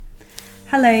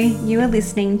Hello, you are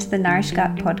listening to the Nourish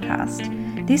Gut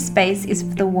podcast. This space is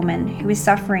for the woman who is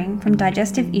suffering from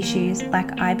digestive issues like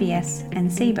IBS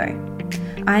and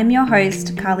SIBO. I am your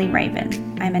host, Carly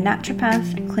Raven. I am a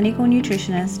naturopath, clinical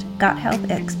nutritionist, gut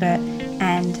health expert,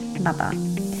 and mother.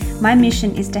 My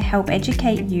mission is to help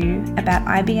educate you about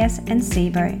IBS and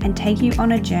SIBO and take you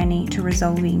on a journey to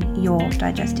resolving your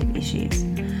digestive issues.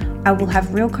 I will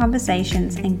have real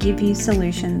conversations and give you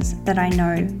solutions that I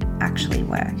know actually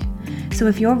work. So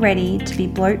if you're ready to be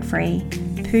bloat-free,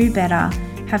 poo better,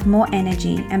 have more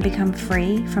energy, and become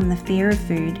free from the fear of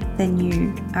food, then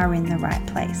you are in the right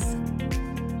place.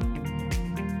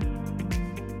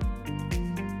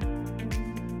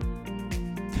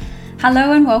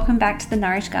 Hello and welcome back to the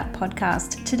Nourish Gut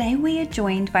podcast. Today we are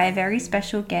joined by a very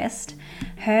special guest.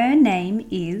 Her name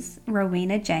is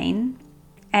Rowena Jane,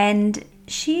 and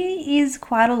she is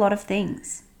quite a lot of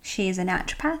things. She is a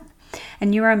naturopath, a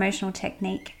neuroemotional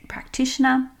technique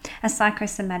practitioner, a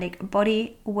psychosomatic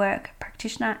body work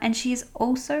practitioner, and she is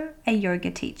also a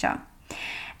yoga teacher.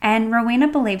 And Rowena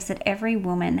believes that every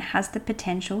woman has the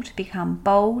potential to become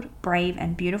bold, brave,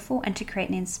 and beautiful, and to create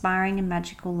an inspiring and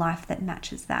magical life that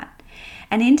matches that.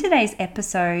 And in today's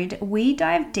episode, we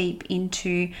dive deep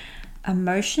into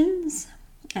emotions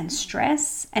and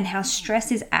stress, and how stress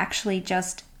is actually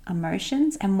just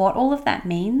emotions and what all of that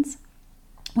means.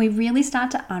 We really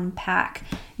start to unpack,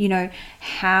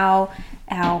 how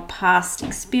our past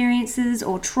experiences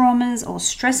or traumas or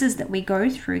stresses that we go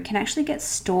through can actually get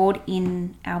stored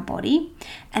in our body.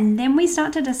 And then we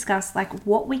start to discuss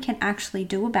what we can actually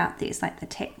do about this, like the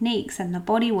techniques and the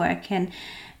body work and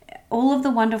all of the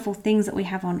wonderful things that we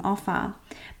have on offer.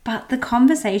 But the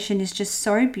conversation is just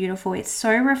so beautiful. It's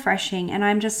so refreshing. And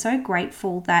I'm just so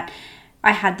grateful that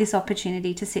I had this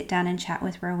opportunity to sit down and chat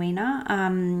with Rowena.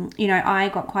 I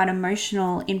got quite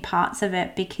emotional in parts of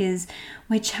it because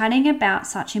we're chatting about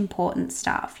such important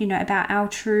stuff, about our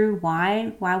true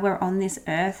why we're on this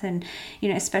earth. And,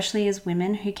 especially as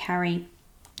women who carry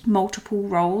multiple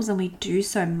roles and we do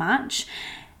so much,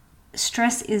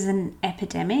 stress is an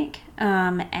epidemic.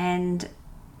 And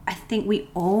I think we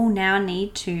all now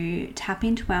need to tap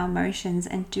into our emotions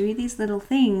and do these little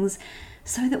things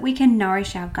so that we can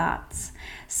nourish our guts.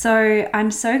 So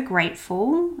I'm so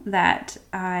grateful that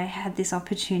I had this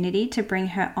opportunity to bring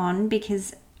her on,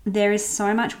 because there is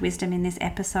so much wisdom in this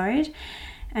episode.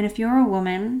 And if you're a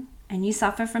woman and you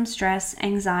suffer from stress,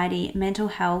 anxiety, mental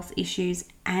health issues,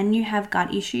 and you have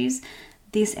gut issues,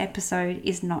 this episode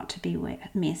is not to be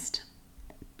missed.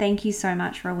 Thank you so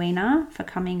much, Rowena, for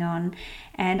coming on.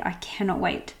 And I cannot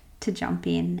wait to jump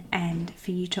in and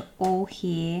for you to all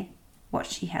hear what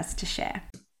she has to share.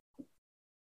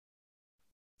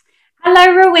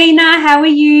 Hello, Rowena. How are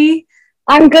you?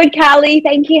 I'm good, Carly.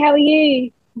 Thank you. How are you?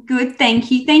 Good,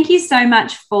 thank you. Thank you so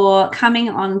much for coming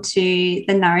on to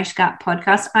the Nourish Gut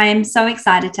podcast. I am so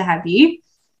excited to have you.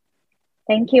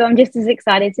 Thank you. I'm just as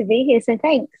excited to be here, so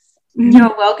thanks.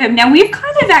 You're welcome. Now, we've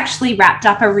kind of actually wrapped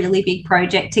up a really big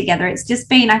project together. It's just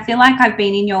been, I feel like I've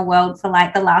been in your world for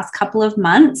the last couple of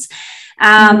months.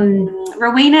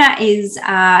 Rowena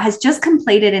has just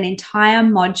completed an entire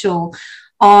module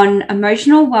on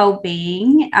emotional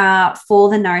well-being for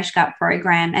the Nourish Gut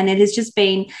program. And it has just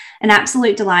been an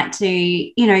absolute delight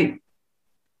to,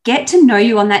 get to know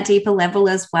you on that deeper level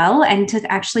as well, and to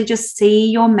actually just see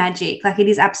your magic. It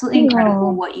is absolutely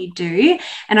incredible what you do.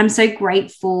 And I'm so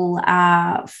grateful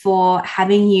for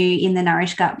having you in the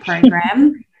Nourish Gut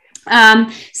program.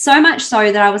 So much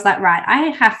so that I was like, right, I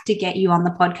have to get you on the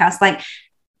podcast.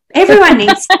 Everyone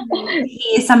needs to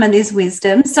hear some of this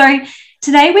wisdom. So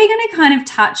today we're going to kind of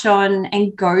touch on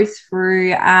and go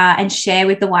through and share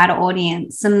with the wider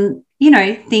audience some,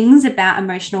 things about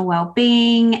emotional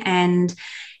well-being. And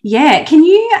can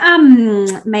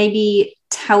you maybe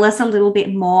tell us a little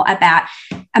bit more about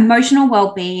emotional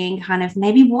well-being, kind of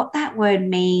maybe what that word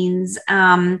means,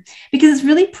 because it's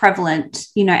really prevalent,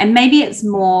 and maybe it's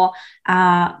more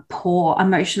poor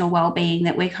emotional well-being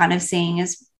that we're kind of seeing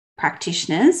as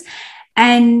practitioners,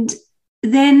 and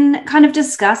then kind of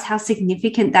discuss how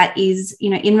significant that is,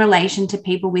 in relation to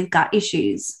people with gut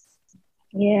issues.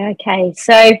 Yeah, okay.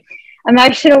 So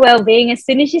emotional well-being, as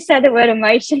soon as you say the word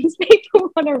emotions, people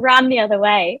want to run the other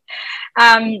way.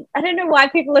 I don't know why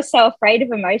people are so afraid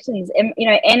of emotions.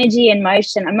 Energy and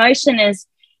motion. Emotion is,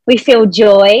 we feel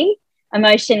joy.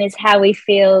 Emotion is how we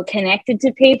feel connected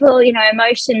to people.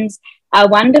 Emotions are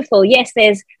wonderful. Yes,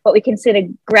 there's what we consider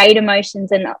great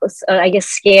emotions and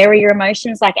scarier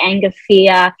emotions like anger,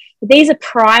 fear. These are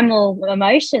primal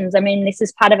emotions. This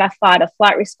is part of our fight or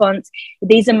flight response.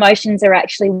 These emotions are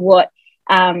actually what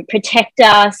protect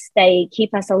us, they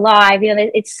keep us alive. You know,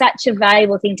 it's such a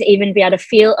valuable thing to even be able to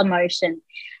feel emotion.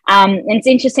 And it's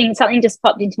interesting, something just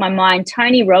popped into my mind.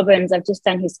 Tony Robbins, I've just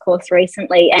done his course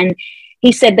recently, and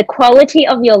he said the quality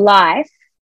of your life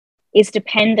is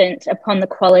dependent upon the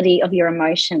quality of your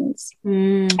emotions.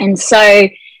 And so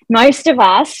most of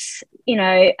us, you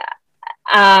know,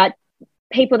 are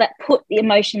people that put the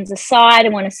emotions aside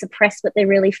and want to suppress what they're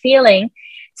really feeling.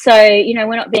 So, you know,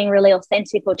 we're not being really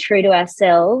authentic or true to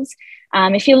ourselves.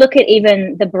 If you look at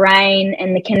even the brain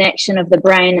and the connection of the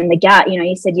brain and the gut, you know,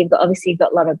 you said you've got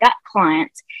a lot of gut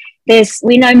clients.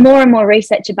 We know more and more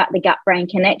research about the gut-brain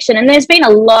connection, and there's been a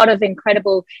lot of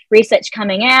incredible research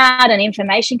coming out and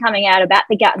information coming out about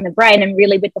the gut and the brain, and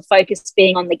really with the focus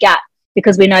being on the gut,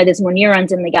 because we know there's more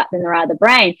neurons in the gut than there are the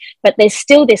brain. But there's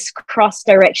still this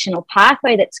cross-directional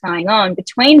pathway that's going on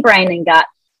between brain and gut.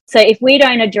 So if we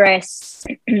don't address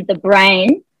the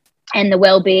brain and the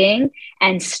well-being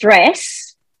and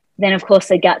stress, then of course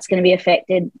the gut's going to be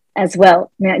affected as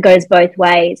well. Now, it goes both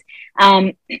ways.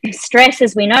 Stress,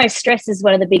 as we know, stress is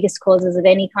one of the biggest causes of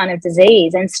any kind of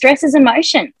disease, and stress is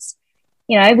emotions.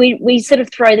 You know, we sort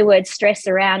of throw the word stress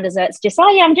around as it's just, oh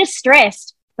yeah, I'm just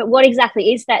stressed. But what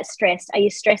exactly is that stress? Are you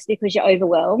stressed because you're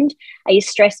overwhelmed? Are you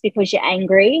stressed because you're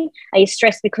angry? Are you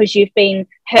stressed because you've been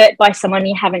hurt by someone and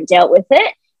you haven't dealt with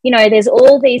it? You know, there's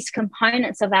all these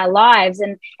components of our lives,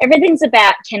 and everything's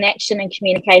about connection and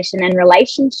communication and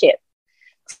relationship.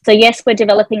 So yes, we're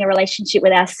developing a relationship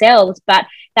with ourselves, but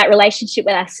that relationship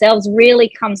with ourselves really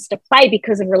comes to play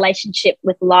because of relationship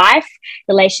with life,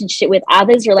 relationship with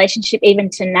others, relationship even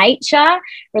to nature,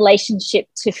 relationship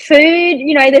to food.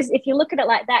 You know, if you look at it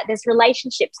like that, there's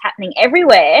relationships happening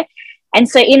everywhere. And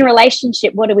so in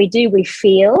relationship, what do? We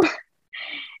feel,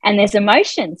 and there's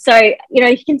emotion. So, you know,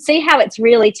 you can see how it's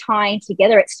really tying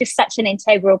together. It's just such an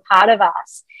integral part of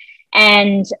us.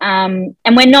 And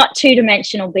we're not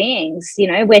two-dimensional beings,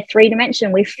 you know, we're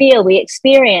three-dimensional. We feel, we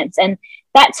experience, and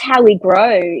that's how we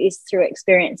grow, is through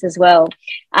experience as well.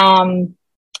 I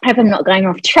hope I'm not going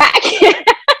off track.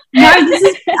 No, this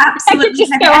is absolutely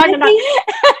just go on and on.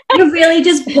 You're really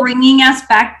just bringing us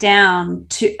back down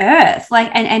to earth, like,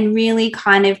 and really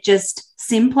kind of just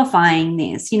simplifying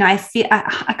this. You know, I feel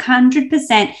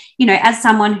 100%, you know, as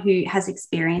someone who has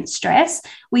experienced stress,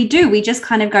 we just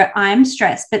kind of go, I'm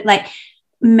stressed, but like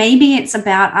maybe it's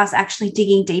about us actually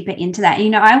digging deeper into that. You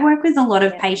know, I work with a lot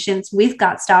of patients with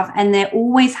gut stuff, and they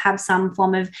always have some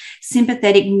form of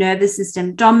sympathetic nervous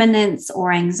system dominance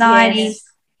or anxiety,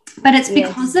 but it's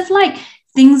because of like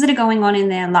things that are going on in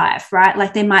their life, right?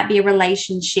 Like there might be a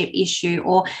relationship issue,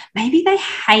 or maybe they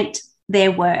hate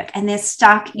their work and they're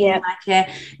stuck in like a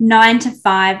 9 to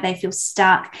 5, they feel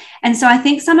stuck. And so I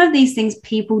think some of these things,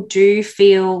 people do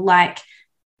feel like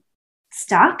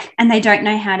stuck and they don't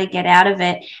know how to get out of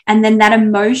it, and then that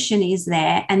emotion is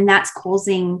there and that's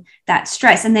causing that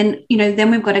stress. And then, you know, then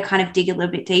we've got to kind of dig a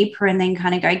little bit deeper and then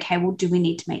kind of go, okay, well, do we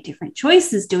need to make different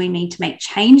choices? Do we need to make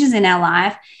changes in our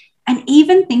life? And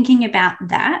even thinking about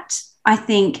that, I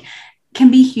think, can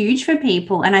be huge for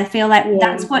people. And I feel like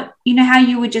that's what, you know, how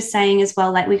you were just saying as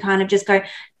well, like we kind of just go,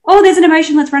 oh, there's an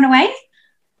emotion, let's run away.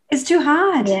 It's too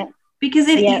hard because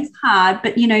it is hard.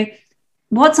 But, you know,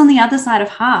 what's on the other side of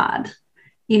hard?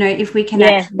 You know, if we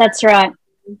can. That's right.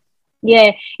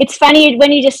 Yeah. It's funny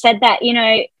when you just said that, you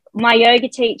know, my yoga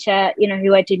teacher, you know,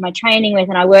 who I did my training with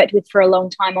and I worked with for a long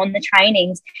time on the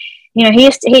trainings, you know,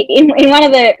 in one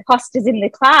of the postures in the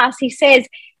class, he says,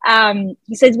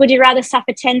 would you rather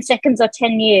suffer 10 seconds or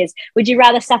 10 years? Would you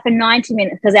rather suffer 90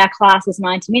 minutes? Because our class is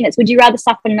 90 minutes. Would you rather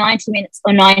suffer 90 minutes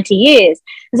or 90 years?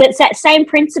 Because it's that same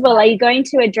principle. Are you going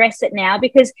to address it now?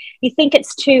 Because you think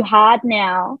it's too hard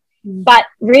now. But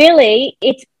really,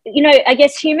 it's, you know, I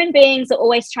guess human beings are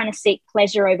always trying to seek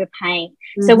pleasure over pain.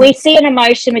 So we see an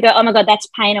emotion, we go, oh my God, that's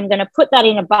pain. I'm going to put that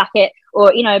in a bucket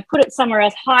or, you know, put it somewhere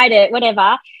else, hide it,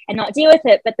 whatever, and not deal with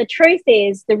it. But the truth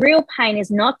is the real pain is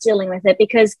not dealing with it,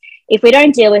 because if we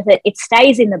don't deal with it, it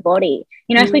stays in the body.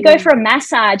 You know, if we go for a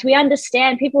massage, we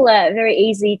understand people are very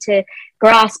easy to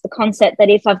grasp the concept that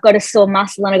if I've got a sore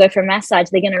muscle and I go for a massage,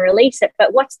 they're going to release it.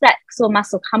 But what's that sore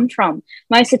muscle come from?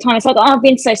 Most of the time it's like, oh, I've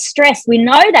been so stressed. We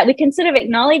know that. We can sort of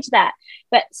acknowledge that.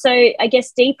 But so I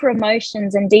guess deeper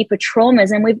emotions and deeper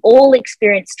traumas, and we've all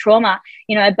experienced trauma.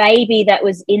 You know, a baby that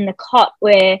was in the cot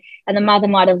and the mother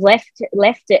might have left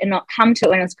it and not come to it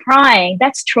when it was crying.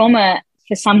 That's trauma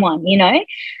for someone, you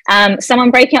know.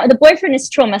 Someone breaking up with a boyfriend is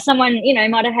trauma. Someone, you know,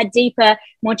 might have had deeper,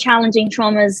 more challenging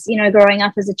traumas, you know, growing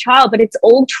up as a child, but it's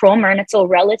all trauma and it's all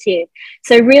relative.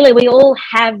 So really we all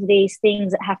have these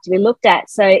things that have to be looked at.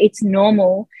 So it's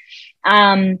normal.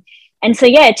 And so,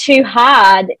 yeah, too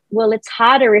hard. Well, it's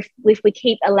harder if we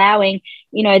keep allowing,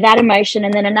 that emotion,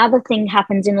 and then another thing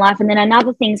happens in life, and then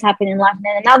another thing's happening in life, and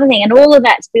then another thing, and all of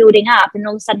that's building up, and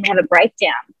all of a sudden we have a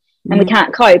breakdown and we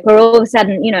can't cope, or all of a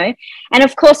sudden, and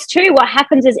of course, too, what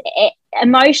happens is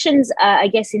emotions, I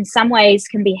guess, in some ways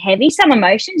can be heavy. Some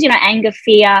emotions, anger,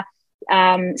 fear,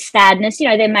 sadness,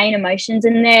 they're main emotions,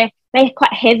 and they're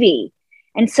quite heavy.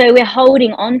 And so we're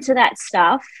holding on to that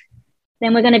stuff,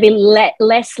 then we're going to be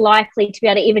less likely to be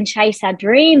able to even chase our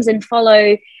dreams and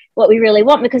follow what we really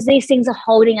want, because these things are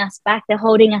holding us back. They're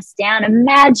holding us down.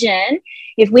 Imagine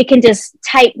if we can just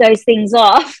take those things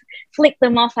off, flick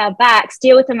them off our backs,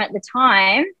 deal with them at the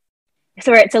time.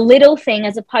 So it's a little thing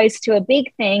as opposed to a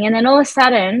big thing. And then all of a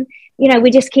sudden, we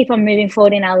just keep on moving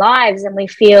forward in our lives, and we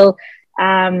feel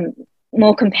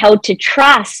more compelled to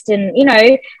trust. And,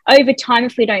 over time,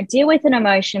 if we don't deal with an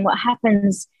emotion, what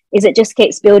happens is it just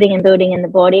keeps building and building in the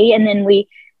body, and then we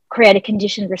create a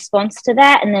conditioned response to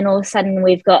that, and then all of a sudden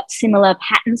we've got similar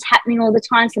patterns happening all the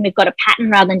time. So we've got a pattern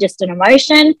rather than just an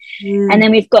emotion, and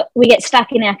then we get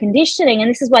stuck in our conditioning. And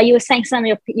this is why you were saying some of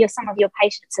your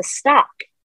patients are stuck,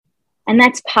 and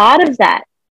that's part of that.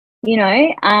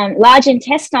 Large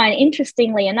intestine,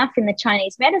 interestingly enough, in the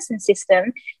Chinese medicine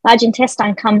system, large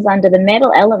intestine comes under the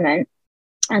metal element,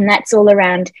 and that's all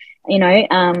around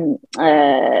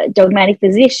dogmatic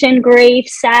position, grief,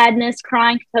 sadness,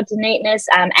 crying, compelled neatness,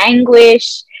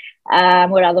 anguish,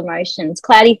 what other emotions,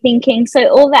 cloudy thinking. So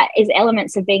all that is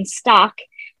elements of being stuck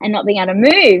and not being able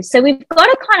to move. So we've got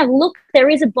to kind of look, there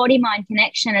is a body-mind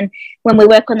connection. And when we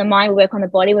work on the mind, we work on the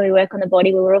body. When we work on the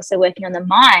body, we're also working on the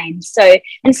mind. So,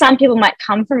 and some people might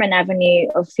come from an avenue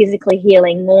of physically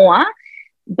healing more,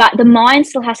 but the mind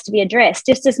still has to be addressed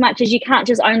just as much as you can't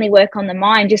just only work on the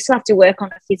mind. You still have to work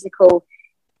on a physical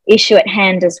issue at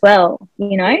hand as well,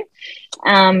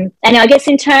 And I guess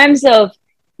in terms of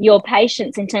your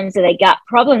patients, in terms of their gut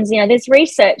problems, there's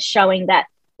research showing that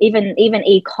even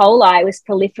E. coli was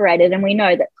proliferated, and we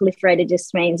know that proliferated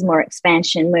just means more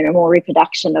expansion, more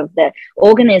reproduction of the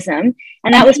organism,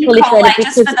 and that was proliferated coli,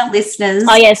 because, just for the listeners.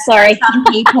 Oh yeah, sorry. Some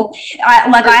people,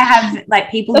 I have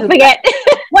people who forget.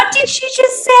 What did she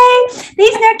just say?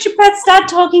 These naturopaths start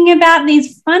talking about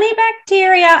these funny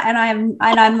bacteria, and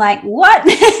I'm like, what?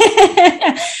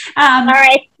 All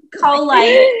right.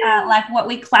 Coli, what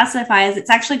we classify as, it's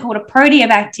actually called a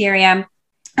proteobacterium,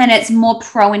 and it's more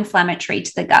pro-inflammatory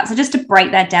to the gut. So just to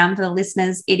break that down for the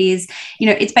listeners, it is,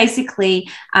 it's basically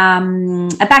a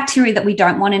bacteria that we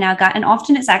don't want in our gut. And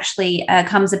often it's actually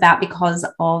comes about because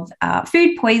of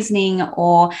food poisoning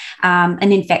or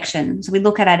an infection. So we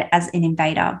look at it as an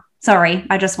invader. Sorry,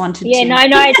 I just wanted to. Yeah,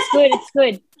 no, it's good. It's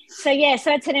good.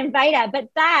 So it's an invader. But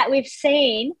that we've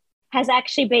seen has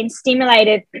actually been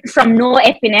stimulated from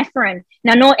norepinephrine.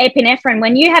 Now, norepinephrine,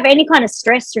 when you have any kind of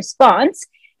stress response,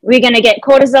 we're going to get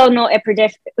cortisol,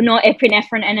 norepinephrine,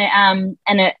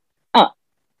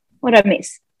 what did I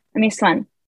miss? I missed one.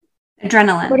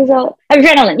 Adrenaline. Cortisol,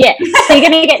 adrenaline. Yeah. So you're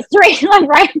going to get three,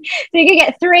 right? So you can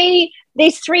get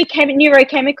these three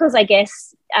neurochemicals, I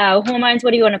guess, hormones. What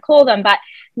do you want to call them? But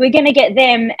we're going to get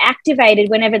them activated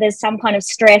whenever there's some kind of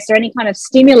stress or any kind of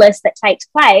stimulus that takes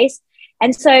place.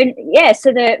 And so,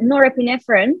 so the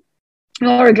norepinephrine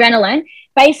or adrenaline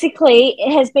basically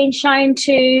has been shown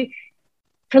to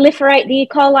proliferate the E.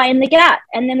 coli in the gut.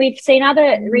 And then we've seen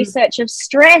other research of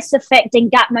stress affecting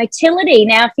gut motility.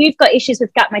 Now, if you've got issues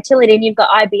with gut motility and you've got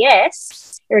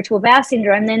IBS, irritable bowel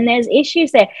syndrome, then there's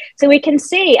issues there. So we can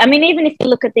see, even if you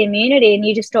look at the immunity, and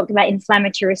you just talked about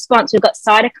inflammatory response, we've got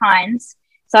cytokines.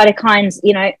 Cytokines,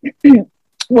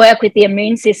 work with the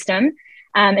immune system,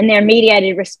 and they're a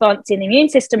mediated response in the immune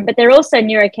system, but they're also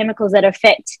neurochemicals that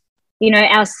affect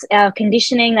our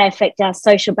conditioning. They affect our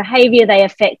social behavior. They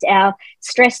affect our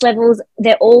stress levels.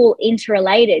 They're all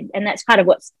interrelated. And that's part of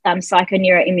what's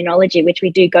psychoneuroimmunology, which we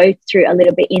do go through a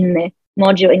little bit in the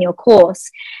module in your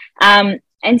course. And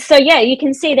so, you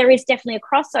can see there is definitely a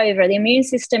crossover. The immune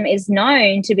system is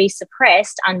known to be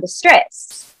suppressed under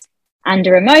stress,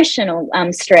 under emotional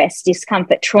stress,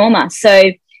 discomfort, trauma.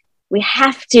 So we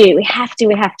have to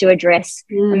address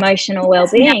emotional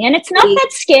well-being. And it's not that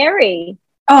scary.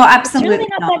 Oh, absolutely. It's really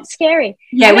not that scary.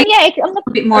 Yeah, I'm a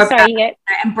bit more about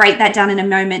and break that down in a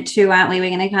moment too, aren't we?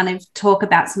 We're going to kind of talk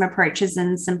about some approaches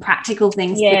and some practical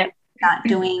things to start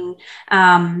doing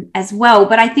as well.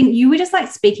 But I think you were just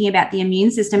speaking about the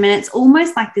immune system, and it's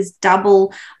almost like this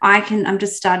double. I'm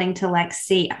just starting to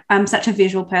see. I'm such a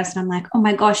visual person. I'm like, oh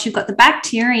my gosh, you've got the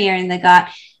bacteria in the gut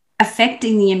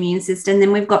affecting the immune system.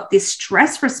 Then we've got this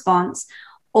stress response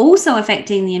also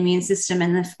affecting the immune system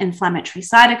and the inflammatory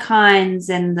cytokines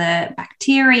and the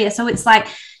bacteria. So it's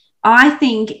I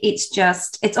think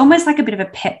it's almost like a bit of a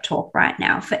pep talk right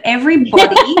now for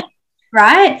everybody,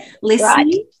 right?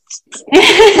 Listening.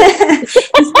 Right. This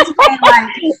is where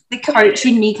like the coach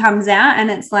in me comes out, and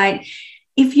it's like,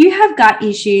 if you have gut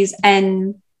issues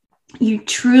and you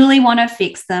truly want to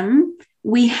fix them,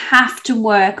 we have to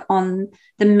work on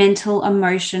the mental,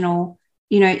 emotional,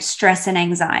 stress and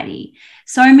anxiety.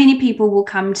 So many people will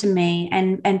come to me,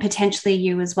 and potentially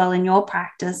you as well in your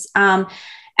practice. And,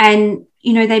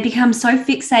 they become so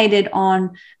fixated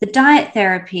on the diet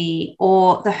therapy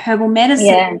or the herbal medicine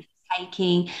they're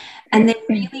taking, and they're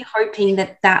really hoping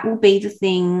that will be the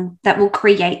thing that will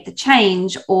create the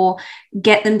change or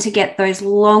get them to get those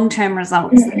long-term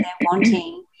results that they're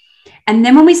wanting. And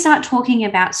then when we start talking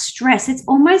about stress, it's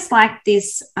almost like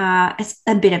this, it's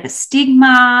a bit of a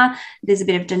stigma. There's a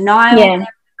bit of denial there for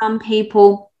some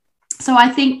people. So I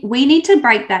think we need to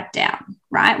break that down,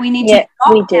 right? We need to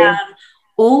knock down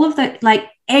all of the, like,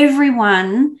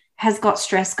 everyone has got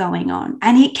stress going on,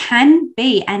 and it can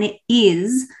be, and it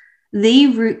is the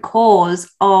root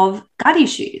cause of gut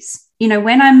issues.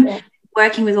 When I'm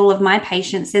working with all of my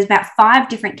patients, there's about 5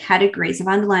 different categories of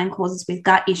underlying causes with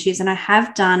gut issues. And I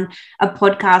have done a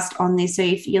podcast on this. So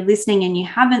if you're listening and you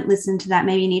haven't listened to that,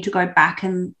 maybe you need to go back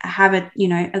and have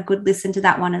a good listen to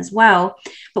that one as well.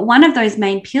 But one of those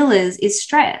main pillars is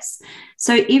stress.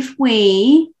 So if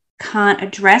we can't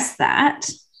address that,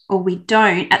 or we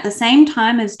don't, at the same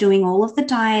time as doing all of the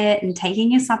diet and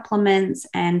taking your supplements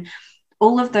and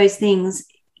all of those things,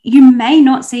 you may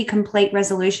not see complete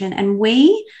resolution. And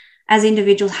we as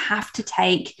individuals have to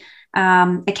take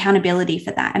accountability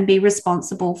for that and be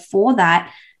responsible for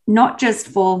that, not just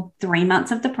for 3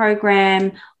 months of the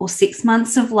program or 6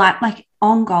 months of life, like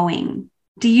ongoing.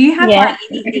 Do you have like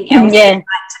anything else like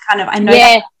to kind of, I know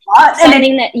that's a lot.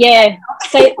 Something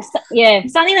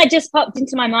something that just popped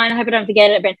into my mind. I hope I don't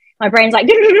forget it, but my brain's like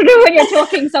when you're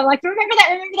talking. So I'm like, remember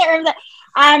that.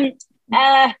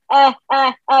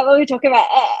 What were we talking about?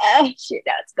 Shit,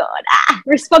 that's gone.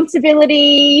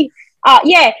 Responsibility.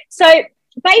 So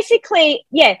basically,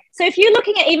 so if you're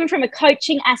looking at, even from a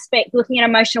coaching aspect, looking at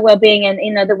emotional well-being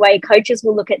and the way coaches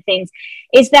will look at things,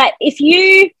 is that if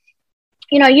you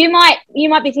might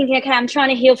be thinking, okay, I'm trying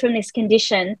to heal from this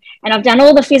condition and I've done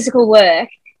all the physical work,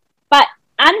 but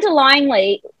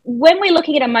underlyingly, when we're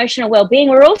looking at emotional well-being,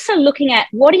 we're also looking at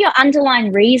what are your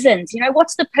underlying reasons?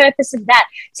 What's the purpose of that?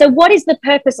 So what is the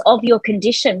purpose of your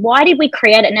condition? Why did we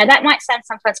create it? Now, that might sound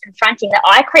sometimes confronting, that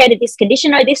I created this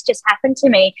condition. No, this just happened to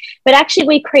me. But actually,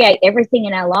 we create everything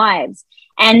in our lives.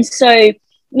 And so,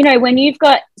 when you've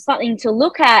got something to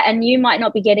look at and you might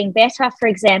not be getting better, for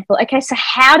example, okay, so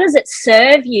how does it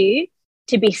serve you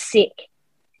to be sick?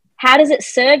 How does it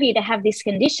serve you to have this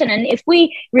condition? And if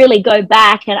we really go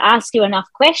back and ask you enough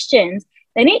questions,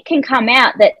 then it can come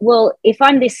out that, well, if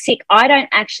I'm this sick, I don't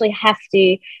actually have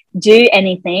to do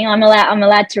anything. I'm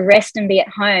allowed to rest and be at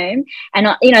home. And,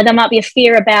 there might be a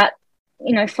fear about,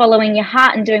 following your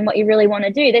heart and doing what you really want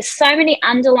to do. There's so many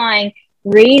underlying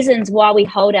reasons why we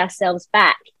hold ourselves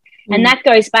back. And that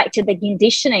goes back to the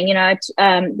conditioning,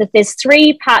 that there's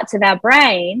 3 parts of our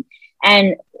brain.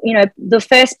 And, the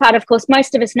first part, of course,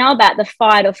 most of us know about, the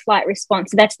fight or flight response.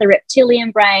 So that's the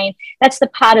reptilian brain. That's the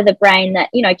part of the brain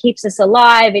that, keeps us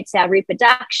alive. It's our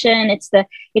reproduction. It's the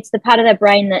part of the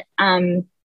brain that,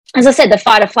 as I said, the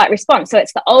fight or flight response. So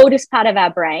it's the oldest part of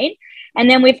our brain. And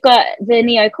then we've got the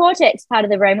neocortex part of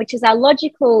the brain, which is our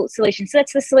logical solution. So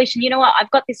that's the solution. You know what?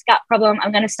 I've got this gut problem.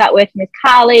 I'm going to start working with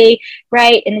Carly.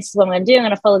 Great. And this is what I'm going to do. I'm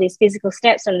going to follow these physical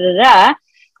steps.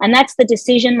 And that's the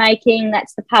decision making.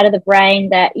 That's the part of the brain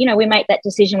that, we make that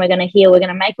decision. We're going to heal. We're going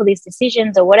to make all these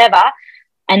decisions or whatever.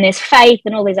 And there's faith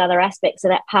and all these other aspects of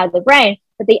that part of the brain.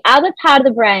 But the other part of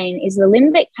the brain is the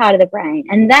limbic part of the brain.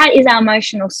 And that is our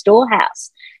emotional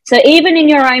storehouse. So even in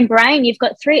your own brain, you've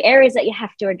got 3 areas that you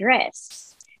have to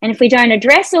address. And if we don't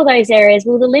address all those areas,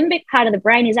 well, the limbic part of the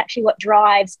brain is actually what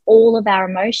drives all of our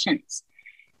emotions.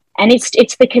 And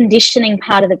it's the conditioning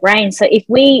part of the brain. So if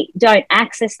we don't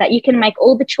access that, you can make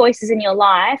all the choices in your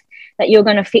life that you're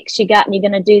going to fix your gut and you're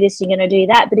going to do this, you're going to do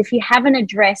that. But if you haven't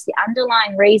addressed the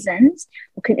underlying reasons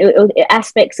or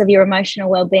aspects of your emotional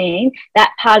well-being,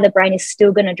 that part of the brain is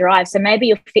still going to drive. So maybe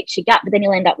you'll fix your gut, but then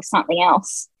you'll end up with something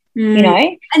else,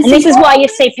 And this is why you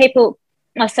see people...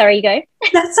 Oh, sorry, you go.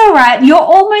 That's all right. You're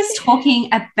almost talking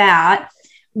about,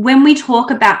 when we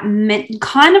talk about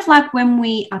kind of like when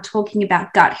we are talking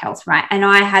about gut health, right? And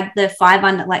I had the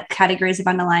 5 categories of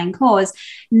underlying cause.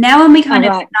 Now when we kind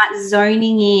of start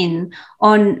zoning in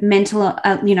on mental,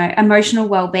 emotional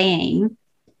well-being,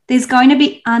 there's going to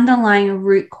be underlying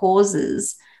root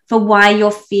causes for why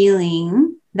you're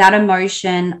feeling that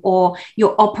emotion, or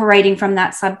you're operating from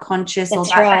that subconscious or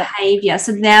That's that right. behavior.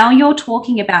 So now you're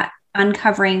talking about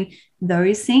uncovering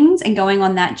those things and going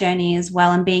on that journey as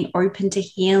well, and being open to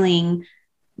healing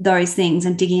those things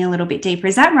and digging a little bit deeper.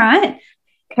 Is that right?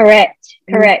 Correct.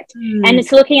 Mm-hmm. And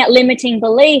it's looking at limiting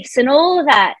beliefs and all of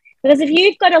that. Because if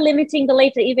you've got a limiting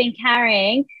belief that you've been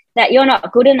carrying, that you're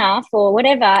not good enough or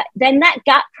whatever, then that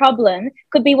gut problem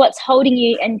could be what's holding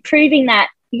you and proving that.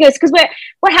 Because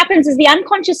what happens is the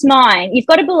unconscious mind, you've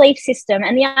got a belief system,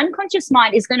 and the unconscious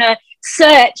mind is going to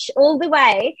search all the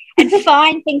way and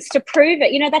find things to prove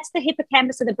it. You know, that's the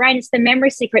hippocampus of the brain. It's the memory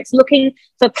seeker. It's looking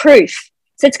for proof.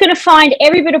 So it's going to find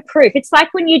every bit of proof. It's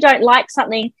like when you don't like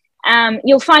something,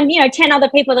 you'll find, 10 other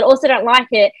people that also don't like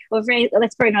it.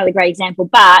 That's probably not a great example,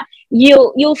 but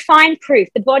you'll find proof.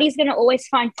 The body's going to always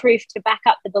find proof to back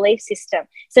up the belief system.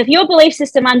 So if your belief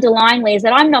system underlyingly is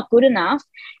that I'm not good enough,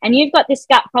 and you've got this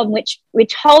gut problem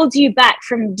which holds you back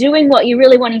from doing what you're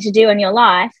really wanting to do in your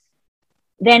life,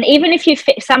 then even if you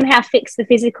somehow fix the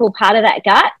physical part of that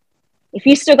gut, if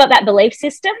you still got that belief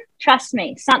system, trust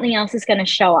me, something else is going to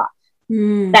show up.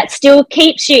 That still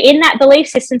keeps you in that belief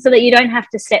system so that you don't have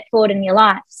to step forward in your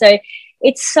life. So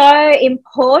it's so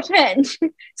important,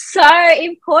 so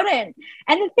important.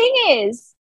 And the thing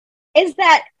is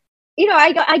that,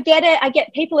 I get it. I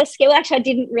get people are scared. Well, actually, I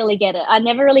didn't really get it. I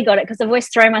never really got it because I've always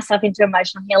thrown myself into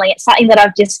emotional healing. It's something that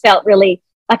I've just felt really,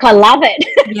 like, I love it.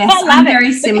 Yes, I love I'm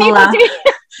very similar. Do-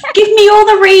 Give me all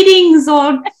the readings,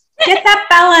 or get that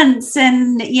balance.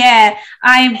 And yeah,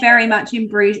 I very much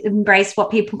embrace what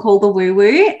people call the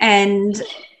woo-woo, and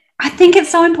I think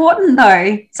it's so important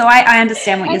though. So I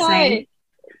understand what you're saying.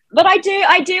 But I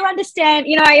do understand,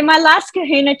 in my last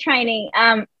Kahuna training,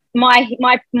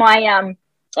 my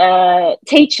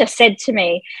teacher said to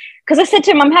me, because I said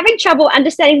to him, I'm having trouble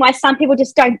understanding why some people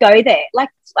just don't go there. Like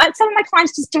some of my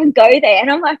clients just don't go there. And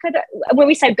I'm like, when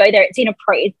we say go there, it's in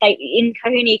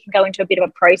Kahuna, you can go into a bit of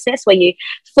a process where you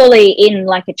fully in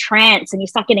like a trance, and you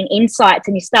start getting insights,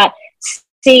 and you start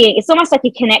seeing, it's almost like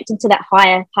you connect into that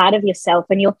higher part of yourself,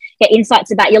 and you'll get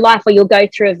insights about your life, or you'll go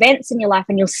through events in your life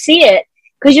and you'll see it,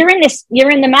 because you're in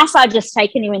the massage just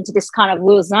taking you into this kind of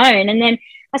will zone. And then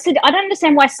I said, I don't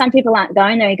understand why some people aren't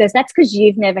going there. He goes, that's because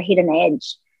you've never hit an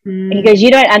edge. And he goes,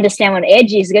 you don't understand what an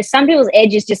edge is. He goes, some people's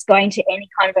edge is just going to any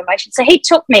kind of emotion. So he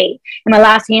took me in my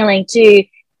last healing to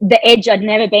the edge I'd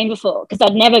never been before, because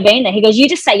I'd never been there. He goes, you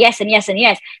just say yes and yes and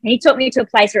yes. And he took me to a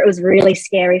place where it was really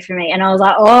scary for me. And I was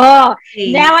like,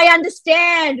 now I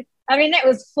understand. I mean, that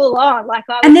was full on. Like,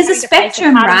 and there's a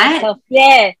spectrum, right?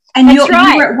 Yeah. And you're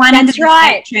at one end of the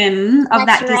spectrum of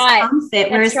that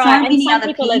discomfort, whereas so many other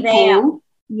people are there.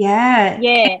 Yeah.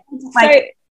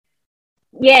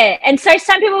 And so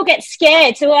some people get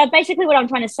scared. So basically what I'm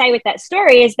trying to say with that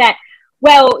story is that,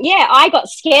 well, yeah, I got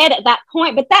scared at that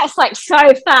point, but that's like so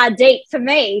far deep for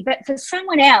me. But for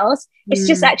someone else, it's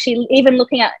just actually even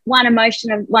looking at one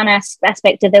emotion of one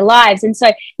aspect of their lives. And so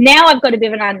now I've got a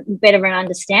bit of an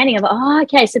understanding of,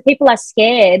 okay, so people are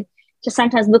scared to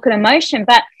sometimes look at emotion.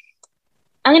 But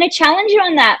I'm going to challenge you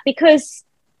on that, because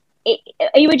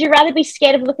would you rather be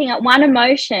scared of looking at one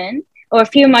emotion or a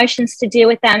few emotions to deal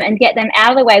with them and get them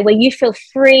out of the way, where you feel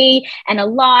free and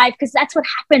alive? Because that's what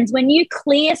happens when you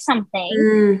clear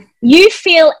something. You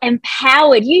feel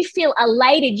empowered, you feel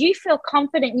elated, you feel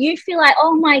confident, you feel like,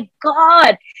 oh my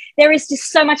God, there is just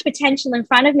so much potential in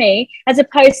front of me, as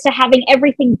opposed to having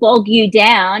everything bog you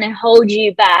down and hold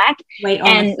you back.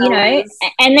 And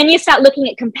then you start looking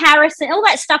at comparison, all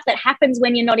that stuff that happens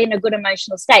when you're not in a good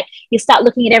emotional state. You start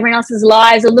looking at everyone else's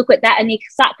lives, or look at that, and you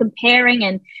start comparing,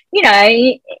 and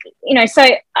so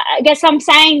I guess I'm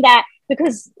saying that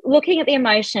because looking at the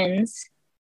emotions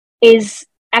is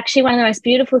actually one of the most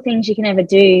beautiful things you can ever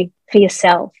do for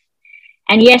yourself.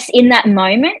 And yes, in that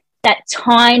moment, that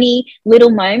tiny little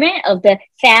moment of the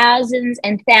thousands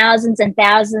and thousands and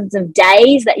thousands of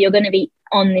days that you're going to be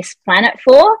on this planet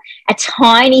for, a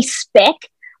tiny speck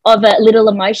of a little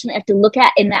emotion that you have to look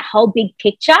at in that whole big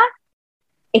picture,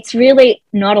 it's really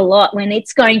not a lot, when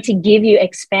it's going to give you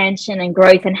expansion and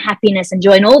growth and happiness and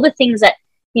joy and all the things that,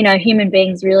 human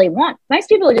beings really want. Most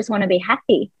people just want to be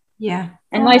happy. Yeah.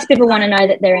 And most people want to know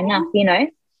that they're enough,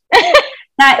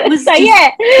 That was so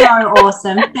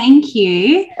awesome. Thank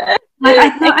you.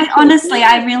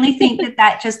 I really think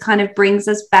that just kind of brings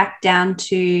us back down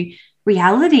to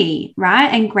reality, right?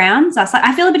 And grounds us. Like,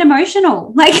 I feel a bit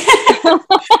emotional,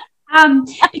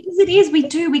 because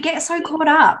we get so caught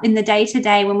up in the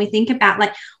day-to-day when we think about,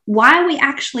 like, why are we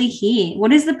actually here?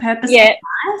 What is the purpose of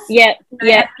life?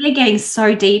 We're getting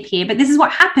so deep here, but this is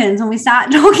what happens when we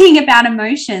start talking about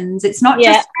emotions. It's not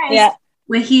just stress.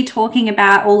 we're here talking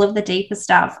about all of the deeper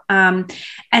stuff. And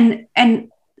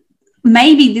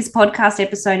maybe this podcast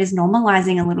episode is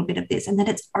normalizing a little bit of this, and that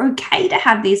it's okay to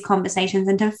have these conversations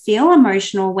and to feel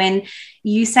emotional when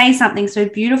you say something so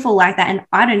beautiful like that. And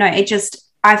I don't know,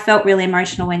 I felt really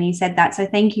emotional when you said that. So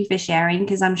thank you for sharing,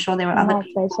 because I'm sure there were other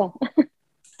people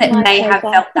that may have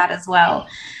felt that as well.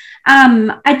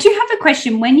 I do have a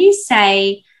question. When you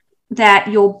say that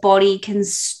your body can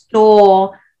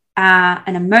store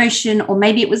an emotion, or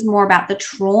maybe it was more about the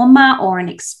trauma or an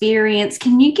experience,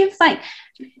 can you give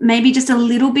maybe just a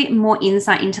little bit more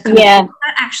insight into what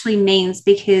that actually means?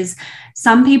 Because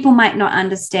some people might not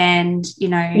understand,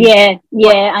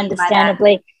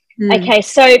 understandably. Okay,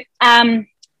 so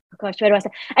gosh, where do I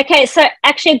say? Okay, so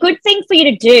actually a good thing for you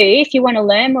to do if you want to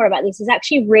learn more about this is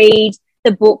actually read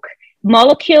the book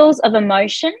Molecules of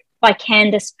Emotion by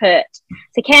Candace Pert.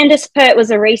 So Candace Pert was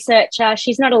a researcher.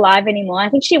 She's not alive anymore. I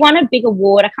think she won a big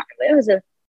award. I can't remember.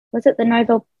 Was it the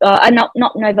Nobel, not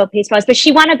Nobel Peace Prize, but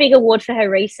she won a big award for her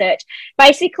research.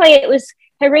 Basically,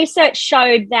 her research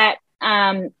showed that,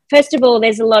 first of all,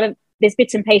 there's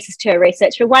bits and pieces to her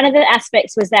research, but one of the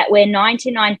aspects was that we're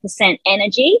 99%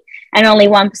 energy and only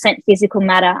 1% physical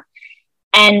matter.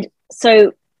 And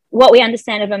so what we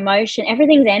understand of emotion,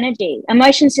 everything's energy.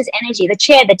 Emotion's just energy. The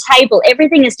chair, the table,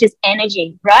 everything is just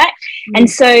energy, right? And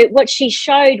so what she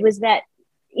showed was that,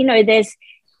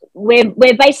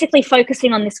 we're basically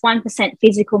focusing on this 1%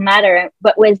 physical matter,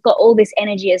 but we've got all this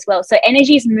energy as well. So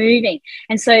energy is moving.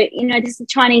 And so, this is the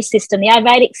Chinese system, the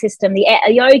Ayurvedic system, the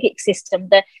yogic system,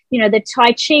 the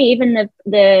Tai Chi, even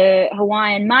the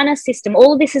Hawaiian Mana system.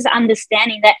 All of this is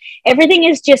understanding that everything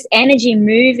is just energy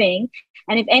moving.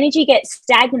 And if energy gets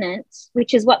stagnant,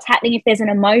 which is what's happening if there's an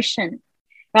emotion,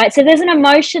 right? So there's an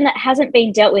emotion that hasn't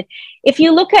been dealt with. If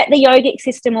you look at the yogic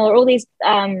system or all these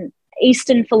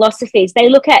Eastern philosophies, they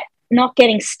look at not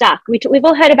getting stuck. We've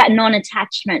all heard about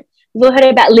non-attachment. We've all heard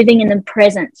about living in the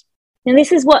present. And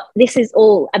this is what this is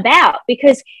all about,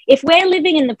 because if we're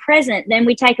living in the present, then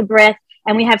we take a breath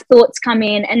and we have thoughts come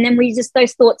in, and then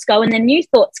those thoughts go, and then new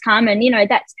thoughts come, and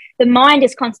that's the mind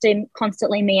is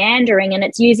constantly meandering, and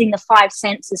it's using the five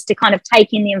senses to kind of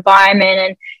take in the environment,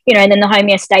 and and then the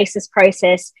homeostasis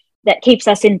process that keeps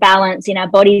us in balance in our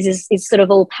bodies is sort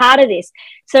of all part of this.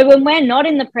 So when we're not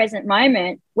in the present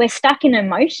moment, we're stuck in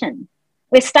emotion.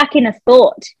 We're stuck in a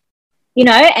thought,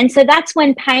 and so that's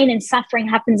when pain and suffering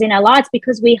happens in our lives,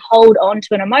 because we hold on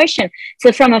to an emotion.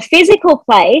 So from a physical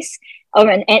place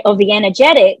of the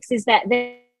energetics is that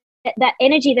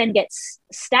energy then gets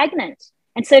stagnant.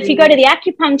 And so if you go to the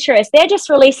acupuncturist, they're just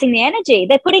releasing the energy.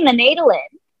 They're putting the needle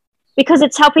in, because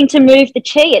it's helping to move the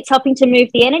chi. It's helping to move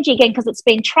the energy again, because it's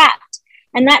been trapped.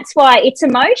 And that's why it's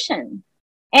emotion,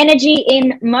 energy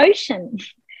in motion,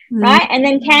 right? And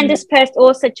then Candace Pert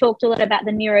also talked a lot about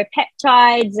the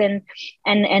neuropeptides and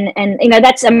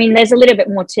that's, there's a little bit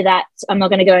more to that. I'm not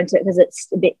going to go into it because it's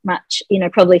a bit much,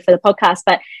 probably for the podcast.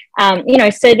 But,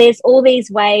 so there's all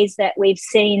these ways that we've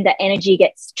seen that energy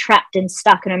gets trapped and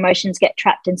stuck, and emotions get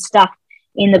trapped and stuck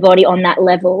in the body on that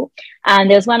level.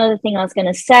 There was one other thing I was going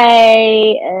to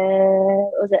say.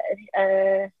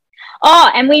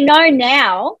 And we know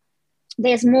now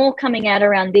there's more coming out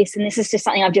around this, and this is just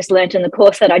something I've just learned in the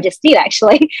course that I just did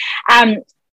actually.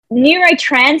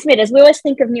 Neurotransmitters, we always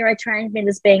think of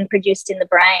neurotransmitters being produced in the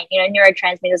brain.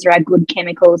 Neurotransmitters are our good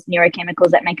chemicals,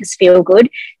 neurochemicals that make us feel good.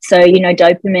 So,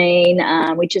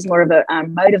 dopamine, which is more of a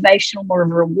motivational, more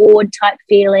of a reward type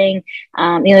feeling.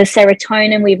 The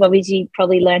serotonin, we've obviously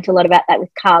probably learned a lot about that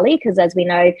with Carly, because as we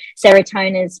know,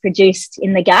 serotonin is produced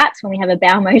in the gut when we have a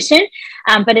bowel motion,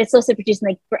 but it's also produced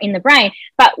in the brain.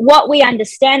 But what we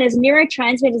understand is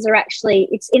neurotransmitters are actually,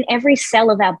 it's in every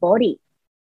cell of our body.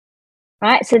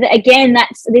 Right. So that, again,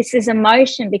 this is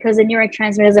emotion, because the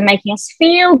neurotransmitters are making us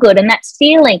feel good, and that's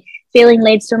feeling. Feeling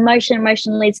leads to emotion.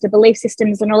 Emotion leads to belief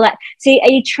systems and all that. So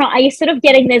are you sort of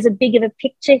getting there's a big of a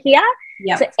picture here?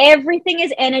 Yep. So everything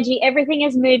is energy, everything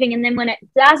is moving, and then when it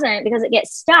doesn't, because it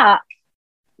gets stuck,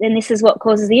 then this is what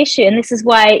causes the issue. And this is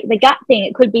why the gut thing,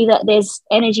 it could be that there's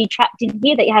energy trapped in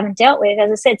here that you haven't dealt with.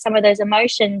 As I said, some of those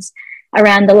emotions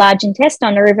around the large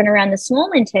intestine or even around the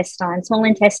small intestine. Small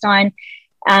intestine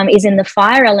is in the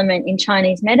fire element in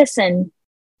Chinese medicine,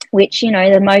 which,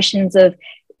 the emotions of,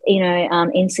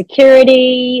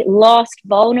 insecurity, lost,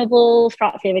 vulnerable,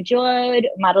 fright, fear, overjoyed,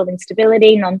 muddled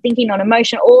instability, non-thinking,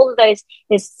 non-emotion, all of those,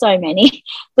 there's so many.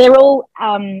 They're all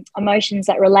emotions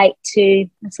that relate to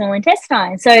the small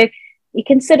intestine. So you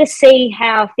can sort of see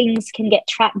how things can get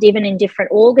trapped even in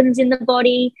different organs in the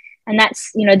body. And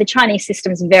that's, the Chinese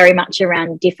system is very much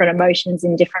around different emotions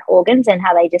in different organs and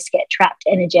how they just get trapped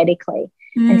energetically.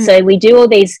 And so we do all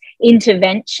these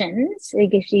interventions.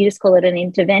 If you just call it an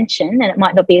intervention, and it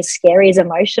might not be as scary as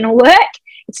emotional work,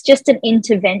 it's just an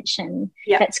intervention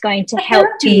that's going to help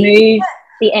to move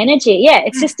the energy. Yeah,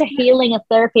 it's just a healing, a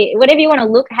therapy, whatever you want to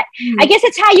look at. I guess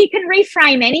it's how you can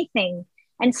reframe anything.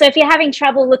 And so if you're having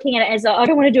trouble looking at it as, I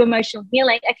don't want to do emotional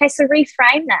healing, okay, so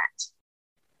reframe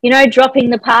that.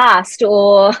 Dropping the past,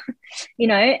 or,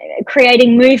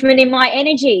 creating movement in my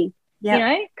energy.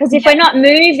 Because if we're not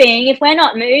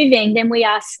moving, then we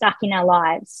are stuck in our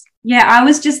lives. Yeah, I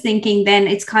was just thinking then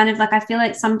it's kind of like, I feel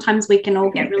like sometimes we can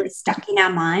all get really stuck in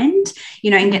our mind,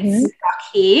 and get stuck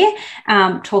here,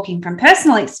 talking from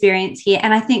personal experience here.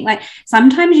 And I think like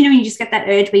sometimes, you just get that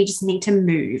urge where you just need to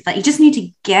move, like you just need to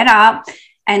get up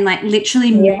and like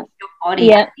literally move your body.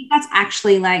 Yeah. I think that's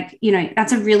actually like,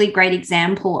 that's a really great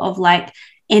example of like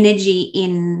energy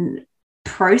in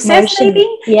process. Motion.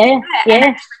 Maybe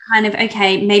and kind of,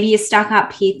 okay, maybe you're stuck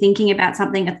up here thinking about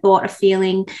something, a thought, a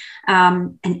feeling,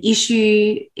 an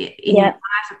issue in your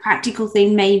life, a practical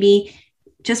thing, maybe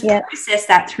just process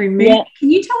that through movement. Can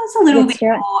you tell us a little bit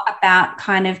more about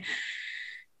kind of,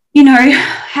 what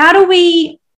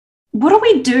do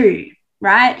we do,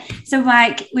 right? So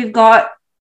like we've got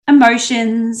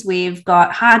emotions, we've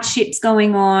got hardships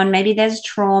going on, maybe there's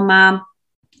trauma.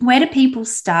 Where do people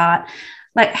start?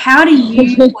 Like, how do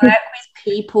you work with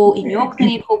people in your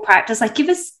clinical practice? Like, give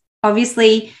us,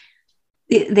 obviously,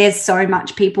 there's so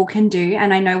much people can do.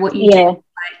 And I know what you do.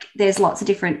 Like, there's lots of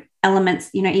different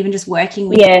elements, even just working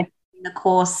with you in the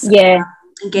course and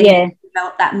getting to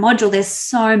develop that module. There's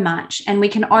so much. And we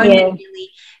can only really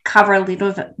cover a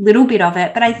little bit of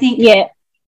it. But I think,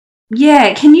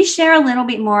 can you share a little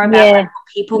bit more about what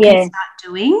people can start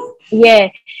doing?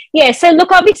 Yeah. So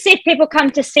look, obviously if people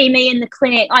come to see me in the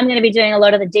clinic, I'm going to be doing a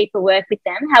lot of the deeper work with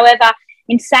them. However,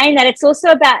 in saying that, it's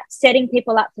also about setting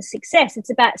people up for success. It's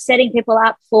about setting people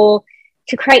up to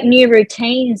create new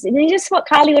routines. And just what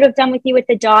Carly would have done with you with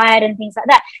the diet and things like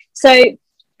that. So,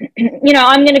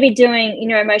 I'm going to be doing,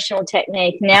 emotional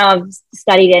technique. Now I've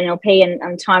studied NLP and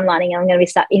I'm timelining, and I'm going to be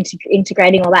start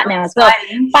integrating all that now as well.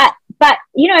 But,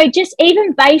 just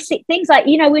even basic things like,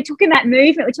 we're talking about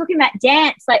movement, we're talking about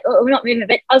dance, like, or not movement,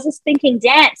 but I was just thinking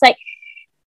dance, like,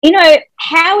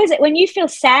 how is it when you feel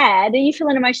sad, or you feel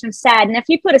an emotion of sad, and if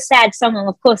you put a sad song on,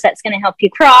 of course, that's going to help you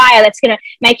cry, or that's going to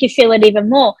make you feel it even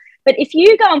more. But if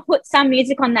you go and put some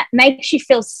music on that makes you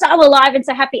feel so alive and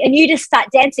so happy, and you just start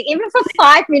dancing, even for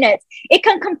 5 minutes, it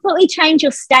can completely change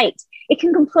your state. It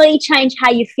can completely change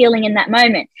how you're feeling in that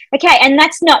moment. Okay, and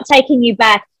that's not taking you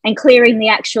back and clearing the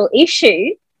actual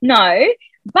issue, no,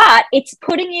 but it's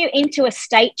putting you into a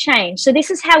state change. So this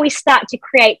is how we start to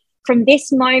create, from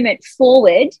this moment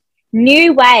forward,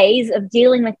 new ways of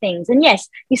dealing with things. And yes,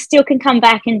 you still can come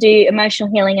back and do emotional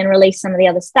healing and release some of the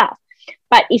other stuff.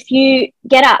 But if you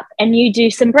get up and you do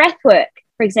some breath work,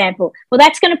 for example, well,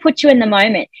 that's going to put you in the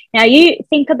moment. Now, you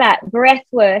think about breath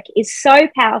work is so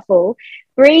powerful.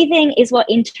 Breathing is what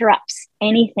interrupts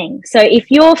anything. So if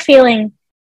you're feeling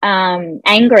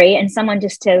angry and someone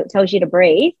just tells you to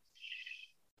breathe,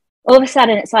 all of a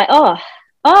sudden it's like, oh,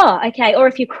 okay. Or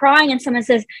if you're crying and someone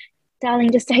says,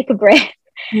 darling, just take a breath.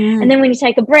 And then when you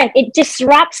take a breath, it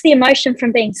disrupts the emotion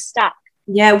from being stuck.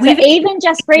 Yeah, so even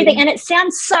just breathing, and it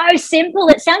sounds so simple.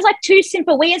 It sounds like too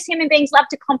simple. We as human beings love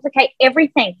to complicate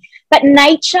everything, but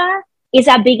nature is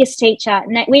our biggest teacher.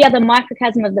 We are the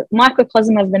microcosm of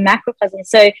the macrocosm.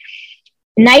 So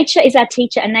nature is our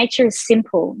teacher, and nature is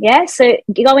simple. Yeah. So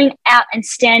going out and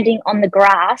standing on the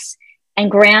grass and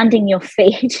grounding your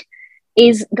feet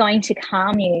is going to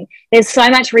calm you. There's so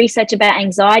much research about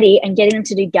anxiety, and getting them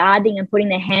to do gardening and putting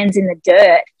their hands in the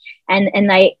dirt,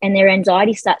 and their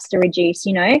anxiety starts to reduce.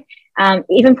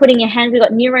 Even putting your hands, we've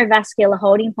got neurovascular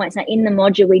holding points. Now in the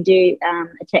module we do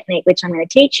a technique which I'm going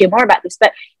to teach you more about this,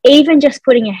 but even just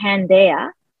putting your hand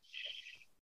there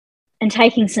and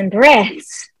taking some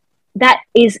breaths, that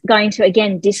is going to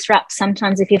again disrupt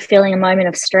sometimes if you're feeling a moment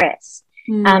of stress.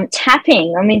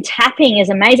 Tapping is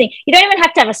amazing. You don't even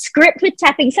have to have a script with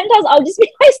tapping. Sometimes I used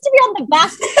to be on the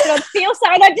bus and I'd feel so,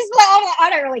 and I'd just be like, oh, I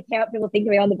don't really care what people think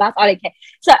of me on the bus. I don't care.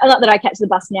 So not that I catch the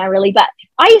bus now really, but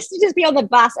I used to just be on the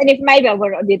bus, and if maybe I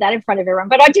wouldn't do that in front of everyone,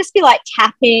 but I'd just be like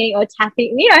tapping, who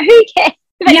cares?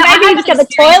 But yeah, maybe just at the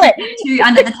toilet too,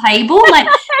 under the table, like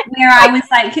where I was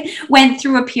like went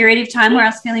through a period of time where I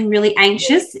was feeling really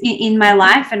anxious in my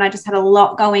life, and I just had a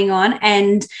lot going on,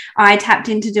 and I tapped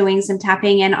into doing some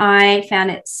tapping, and I found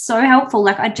it so helpful.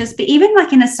 Like I'd just be even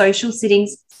like in a social setting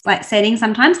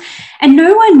sometimes, and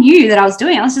no one knew that I was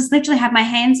doing it. I was just literally have my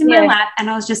hands in my lap, and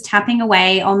I was just tapping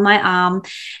away on my arm,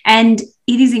 and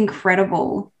it is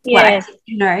incredible. Yeah. Like,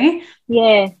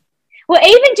 Yeah. Well,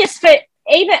 even just for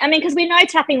even, I mean, because we know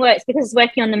tapping works because it's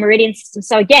working on the meridian system.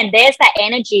 So again, there's that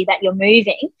energy that you're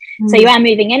moving. So you are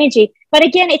moving energy. But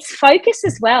again, it's focus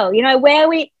as well. You know, where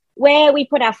we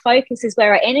put our focus is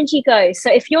where our energy goes.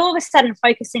 So if you're all of a sudden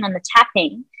focusing on the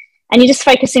tapping and you're just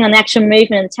focusing on the actual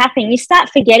movement of the tapping, you start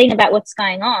forgetting about what's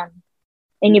going on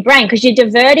in your brain because you're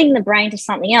diverting the brain to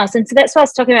something else. And so that's what I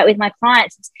was talking about with my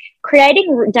clients. It's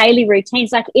creating daily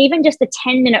routines, like even just a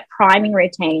 10-minute priming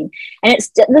routine. And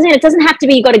it doesn't have to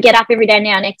be, you got to get up every day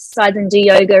now and exercise and do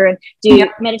yoga and do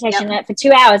meditation for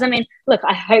 2 hours. I mean, look,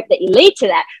 I hope that you lead to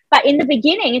that. But in the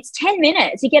beginning, it's 10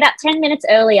 minutes. You get up 10 minutes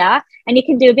earlier and you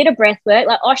can do a bit of breath work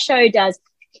like Osho does.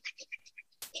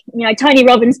 You know, Tony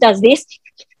Robbins does this.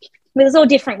 There's all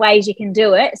different ways you can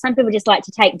do it. Some people just like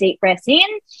to take deep breaths in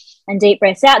and deep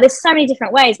breaths out. There's so many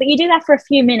different ways, but you do that for a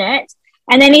few minutes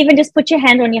and then even just put your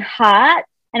hand on your heart.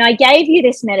 And I gave you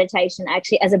this meditation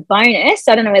actually as a bonus.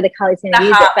 So I don't know whether Kylie's going to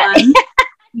use it, but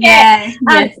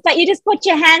but you just put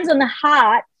your hands on the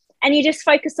heart and you just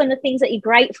focus on the things that you're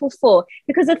grateful for.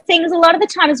 Because the things, a lot of the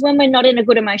times when we're not in a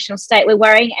good emotional state, we're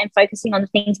worrying and focusing on the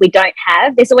things we don't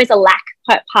have. There's always a lack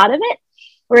part of it.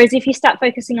 Whereas if you start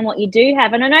focusing on what you do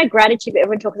have, and I know gratitude,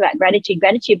 everyone talks about gratitude,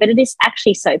 but it is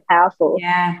actually so powerful.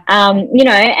 Yeah. You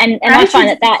know, and I find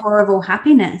that horrible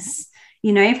happiness.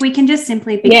 You know, if we can just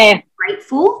simply be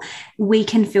grateful, we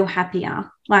can feel happier.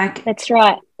 Like That's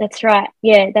right.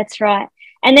 Yeah, that's right.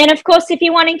 And then of course, if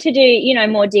you're wanting to do, you know,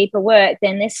 more deeper work,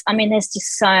 then there's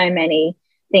just so many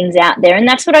things out there. And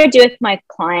that's what I do with my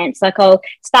clients. Like I'll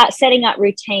start setting up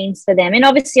routines for them. And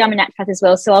obviously I'm a naturopath as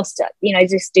well. So I'll start, you know,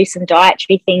 just do some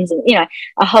dietary things and, you know,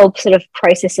 a whole sort of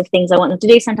process of things I want them to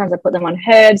do. Sometimes I put them on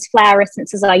herbs, flower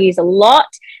essences I use a lot.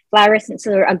 Flower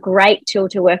essences are a great tool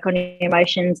to work on your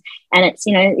emotions. And it's,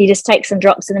 you know, you just take some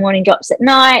drops in the morning, drops at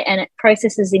night, and it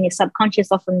processes in your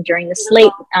subconscious, often during the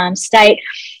sleep state.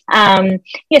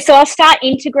 So I'll start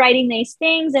integrating these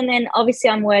things. And then obviously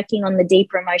I'm working on the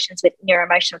deeper emotions with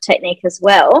neuroemotional technique as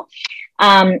well.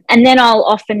 And then I'll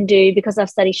often do, because I've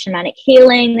studied shamanic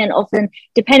healing, then often,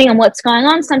 depending on what's going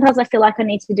on, sometimes I feel like I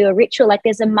need to do a ritual. Like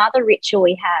there's a mother ritual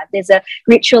we have. There's a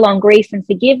ritual on grief and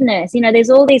forgiveness. You know,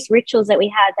 there's all these rituals that we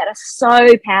have that are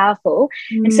so powerful.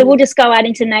 And so we'll just go out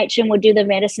into nature and we'll do the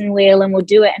medicine wheel and we'll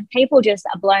do it. And people just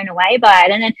are blown away by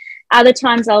it. And then other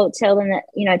times I'll tell them that,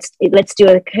 you know, let's do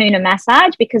a Kuna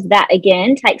massage, because that,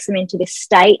 again, takes them into this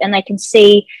state and they can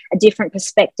see a different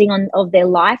perspective of their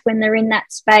life when they're in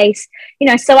that space. You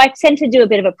know, so I tend to do a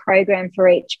bit of a program for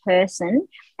each person.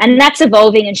 And that's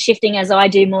evolving and shifting as I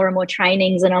do more and more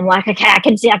trainings. And I'm like, okay, I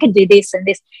can do this and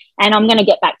this. And I'm going to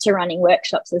get back to running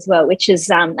workshops as well, which is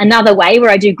another way where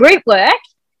I do group work,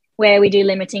 where we do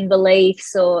limiting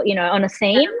beliefs or, you know, on a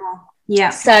theme.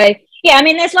 Yeah. So, yeah, I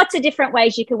mean, there's lots of different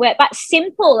ways you could work, but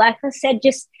simple, like I said,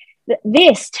 just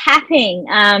this, tapping,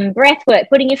 breath work,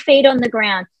 putting your feet on the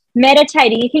ground,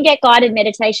 meditating. You can get guided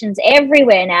meditations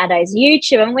everywhere nowadays,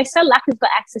 YouTube, and we're so lucky we've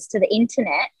got access to the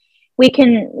internet. We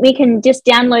can just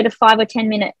download a 5 or 10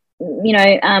 minute, you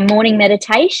know, morning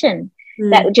meditation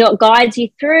that guides you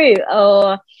through,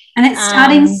 and it's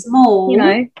starting small, you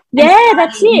know. Yeah,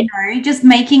 that's it. You know, just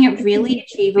making it really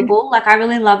achievable. Like I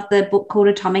really love the book called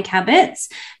Atomic Habits,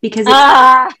 because it's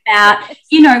about,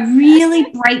 you know, really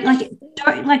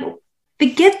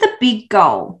forget the big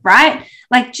goal, right?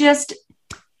 Like just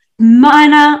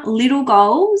minor little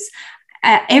goals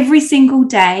every single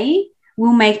day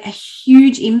will make a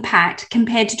huge impact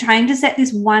compared to trying to set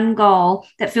this one goal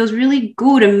that feels really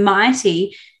good and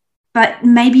mighty, but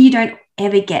maybe you don't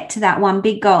ever get to that one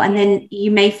big goal, and then you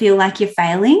may feel like you're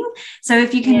failing. So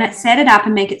if you can set it up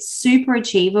and make it super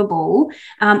achievable,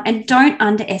 and don't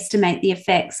underestimate the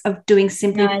effects of doing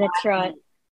simply that's right,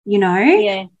 you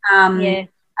know,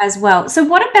 as well. So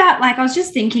what about, like, I was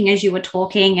just thinking as you were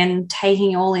talking and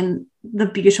taking all in the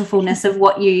beautifulness of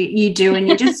what you do, and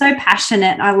you're just so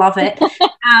passionate. I love it.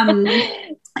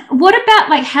 What about,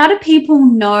 like, how do people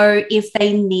know if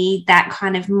they need that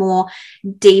kind of more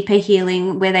deeper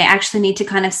healing where they actually need to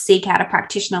kind of seek out a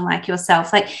practitioner like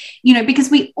yourself? Like, you know, because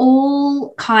we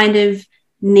all kind of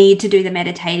need to do the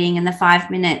meditating and the 5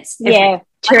 minutes. Yeah,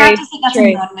 true. Like, I just think that's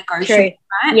a non-negotiable,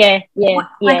 right?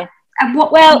 Yeah. At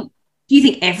what point do you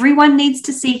think everyone needs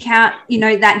to seek out, you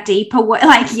know, that deeper work?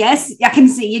 Like, yes, I can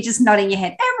see you just nodding your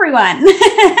head. Everyone.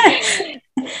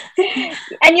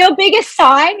 And your biggest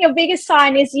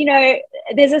sign is, you know,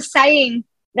 there's a saying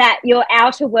that your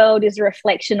outer world is a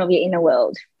reflection of your inner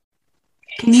world.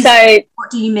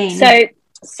 What do you mean?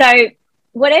 So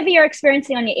whatever you're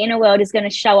experiencing on your inner world is going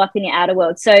to show up in your outer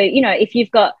world. So, you know, if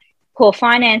you've got poor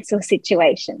financial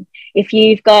situation, if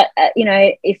you've got,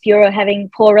 if you're having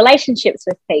poor relationships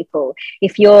with people,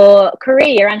 if your career,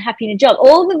 you're unhappy in your job,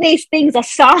 all of these things are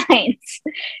signs.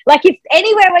 Like if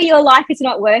anywhere where your life is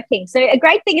not working. So a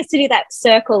great thing is to do that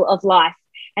circle of life.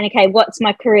 And okay, what's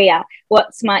my career?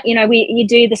 What's my, you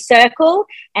do the circle,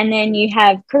 and then you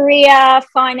have career,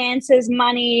 finances,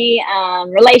 money,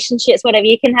 relationships, whatever.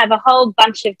 You can have a whole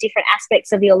bunch of different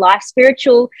aspects of your life.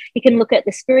 Spiritual, you can look at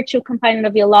the spiritual component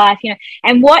of your life,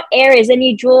 and what areas, and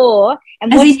you draw,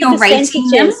 and as if you're rating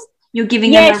them. You're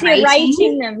giving them a rating. You're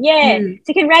rating them. Yeah. So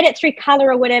you can rate it through color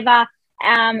or whatever.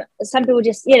 Some people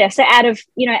just, so out of,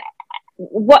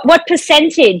 what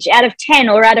percentage out of 10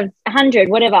 or out of 100,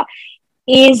 whatever,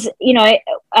 is,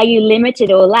 are you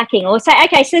limited or lacking? Or say,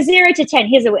 okay, so 0 to 10,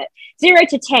 here's a word, 0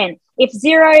 to 10. If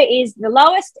 0 is the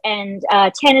lowest and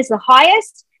 10 is the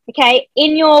highest, okay,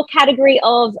 in your category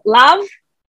of love,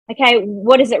 okay,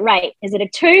 what does it rate? Is it a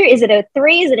 2? Is it a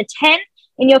 3? Is it a 10?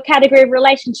 In your category of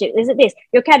relationship, is it this?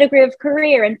 Your category of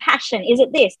career and passion, is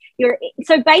it this?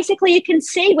 So basically you can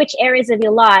see which areas of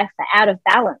your life are out of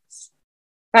balance,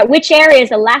 right? Which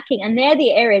areas are lacking, and they're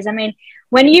the areas,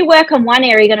 when you work on one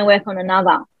area, you're going to work on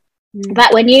another.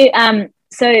 But when you,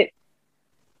 so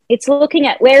it's looking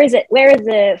at where is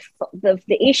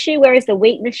the issue, where is the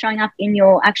weakness showing up in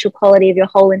your actual quality of your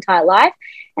whole entire life.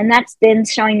 And that's then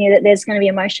showing you that there's going to be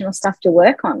emotional stuff to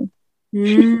work on.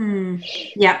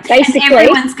 Yeah. Basically. And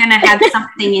everyone's going to have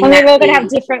something in that. We're all going to have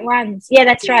different ones. Yeah,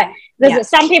 that's right.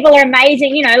 Some people are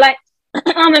amazing, like,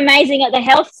 I'm amazing at the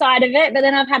health side of it, but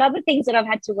then I've had other things that I've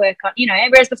had to work on,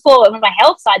 whereas before it was my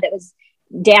health side that was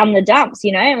down the dumps,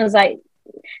 it was like,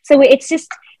 so it's just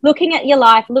looking at your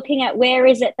life, looking at where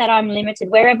is it that I'm limited,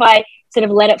 where have I sort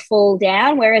of let it fall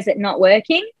down, where is it not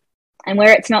working, and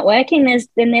where it's not working,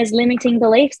 there's limiting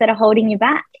beliefs that are holding you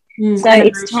back. So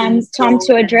it's time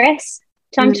to address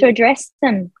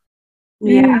them.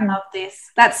 I love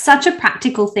this. That's such a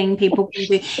practical thing people can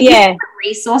do. Yeah.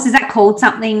 Resource, is that called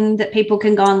something that people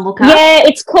can go and look up? Yeah,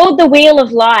 it's called The Wheel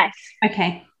of Life.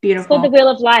 Okay, beautiful. It's called The Wheel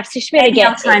of Life. So you should be able to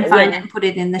I'll try and find it and put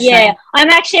it in the show. Yeah, I'm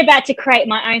actually about to create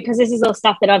my own, because this is all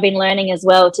stuff that I've been learning as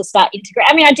well, to start integrate.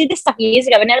 I did this stuff years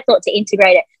ago, but never thought to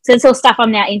integrate it. So it's all stuff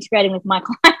I'm now integrating with my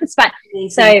clients. But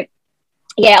so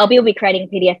yeah, I'll be creating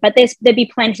a PDF, but there'll be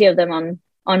plenty of them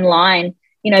online.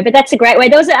 But that's a great way.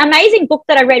 There was an amazing book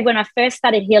that I read when I first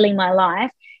started healing my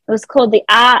life. It was called The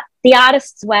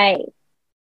Artist's Way.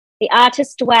 The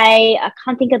Artist's Way. I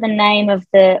can't think of the name of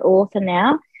the author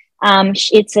now.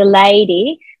 It's a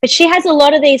lady, but she has a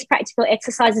lot of these practical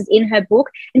exercises in her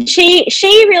book. And she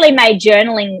really made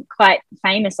journaling quite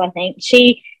famous, I think.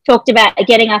 She talked about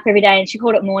getting up every day, and she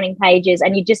called it morning pages.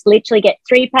 And you just literally get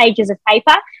 3 pages of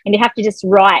paper, and you have to just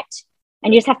write.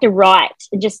 And you just have to write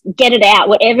and just get it out.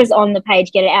 Whatever's on the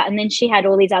page, get it out. And then she had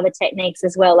all these other techniques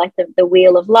as well, like the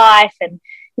Wheel of Life. And,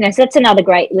 so that's another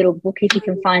great little book if you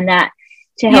can find that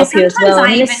to help you as well.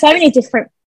 There's so many different...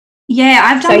 Yeah,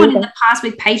 I've done one in the past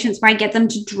with patients where I get them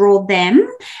to draw them,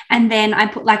 and then I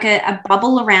put like a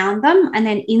bubble around them, and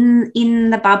then in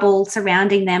the bubble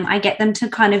surrounding them, I get them to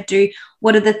kind of do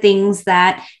what are the things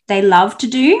that they love to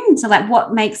do. So like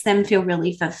what makes them feel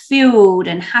really fulfilled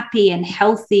and happy and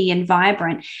healthy and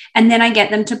vibrant. And then I get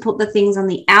them to put the things on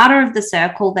the outer of the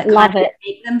circle that kind of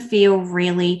make them feel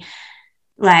really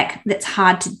like that's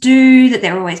hard to do, that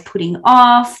they're always putting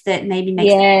off, that maybe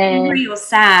makes them angry or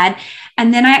sad.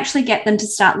 And then I actually get them to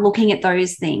start looking at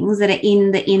those things that are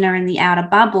in the inner and the outer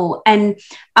bubble. And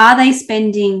are they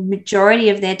spending majority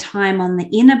of their time on the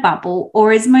inner bubble,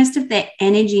 or is most of their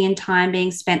energy and time being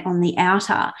spent on the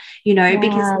outer?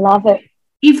 Because I love it.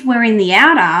 If we're in the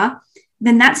outer,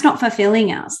 then that's not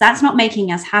fulfilling us. That's not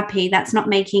making us happy. That's not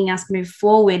making us move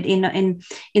forward in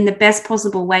the best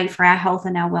possible way for our health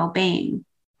and our well-being.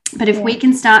 But if we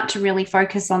can start to really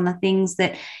focus on the things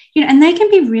that, and they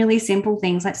can be really simple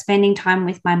things like spending time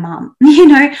with my mum,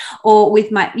 or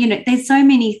with my, there's so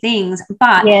many things.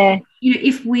 But,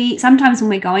 if sometimes when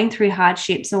we're going through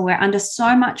hardships or we're under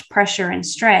so much pressure and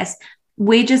stress,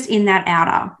 we're just in that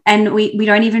outer, and we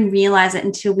don't even realize it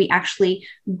until we actually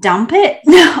dump it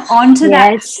onto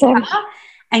that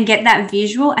and get that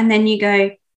visual. And then you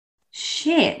go,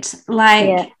 shit,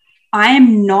 I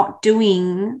am not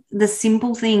doing the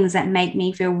simple things that make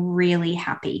me feel really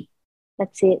happy.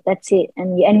 That's it.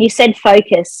 And you said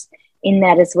focus in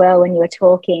that as well when you were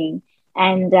talking.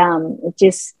 And it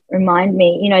just reminded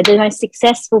me, the most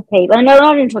successful people, and I'm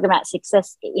not even talking about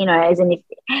success, as in if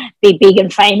be big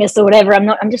and famous or whatever.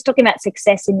 I'm just talking about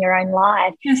success in your own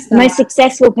life. Yes, the most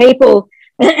successful people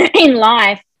in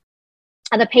life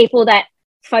are the people that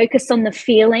focus on the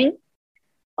feeling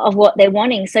of what they're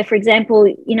wanting. So for example,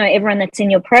 you know, everyone that's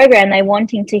in your program, they're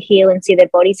wanting to heal and see their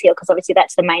bodies heal, because obviously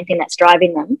that's the main thing that's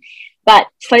driving them. But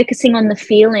focusing on the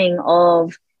feeling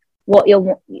of what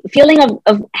you're feeling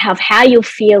of how you'll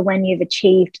feel when you've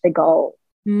achieved the goal.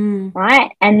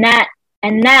 Right? And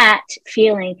that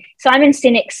feeling, Simon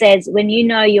Sinek says, when you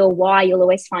know your why, you'll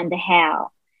always find the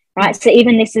how. Right? So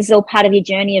even this is all part of your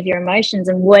journey of your emotions,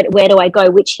 and where do I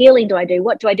go? Which healing do I do?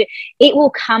 What do I do? It will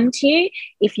come to you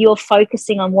if you're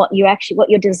focusing on what your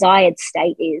desired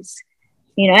state is.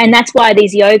 You know, and that's why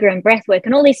these yoga and breath work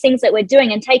and all these things that we're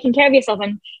doing, and taking care of yourself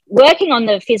and working on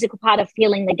the physical part of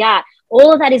feeling the gut,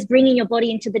 all of that is bringing your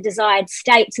body into the desired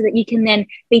state, so that you can then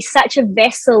be such a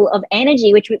vessel of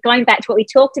energy, which, going back to what we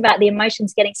talked about, the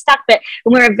emotions getting stuck. But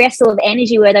when we're a vessel of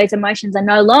energy where those emotions are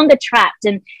no longer trapped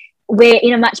and we're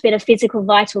in a much better physical,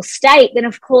 vital state, then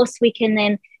of course we can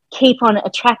then keep on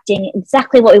attracting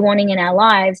exactly what we're wanting in our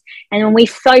lives. And when we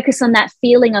focus on that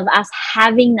feeling of us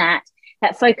having that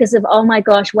focus of, oh my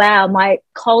gosh, wow, my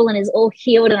colon is all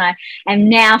healed and I am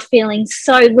now feeling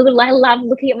so good. I love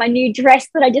looking at my new dress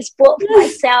that I just bought for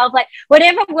myself, like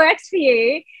whatever works for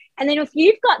you. And then if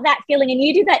you've got that feeling and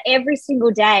you do that every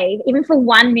single day, even for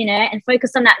 1 minute, and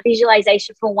focus on that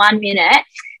visualization for 1 minute,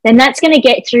 then that's going to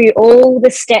get through all the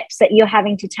steps that you're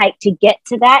having to take to get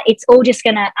to that. It's all just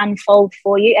going to unfold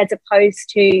for you, as opposed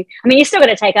to, I mean, you're still got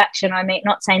to take action. I mean,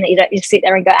 not saying that you don't just sit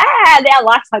there and go, now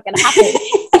life's not going to happen.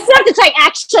 You still have to take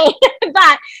action.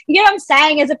 But you know what I'm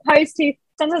saying? As opposed to,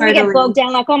 sometimes we get bogged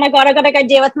down like, oh my God, I've got to go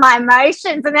deal with my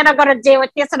emotions, and then I've got to deal with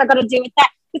this and I've got to deal with that.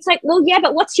 It's like, well, yeah,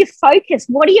 but what's your focus?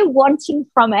 What are you wanting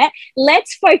from it?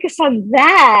 Let's focus on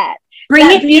that. Bring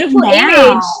that it beautiful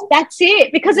now. image. That's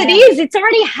it. Because it is. It's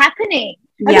already happening.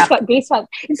 I just got goosebumps.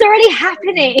 It's already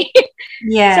happening.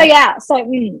 Yeah. So yeah. So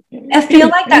I feel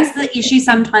like that's the issue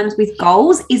sometimes with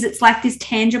goals, is it's like this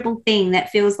tangible thing that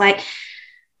feels like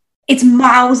it's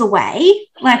miles away.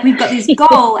 Like we've got this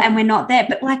goal and we're not there.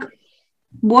 But like,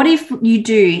 what if you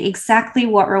do exactly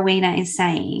what Rowena is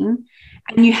saying,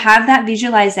 and you have that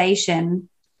visualization,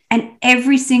 and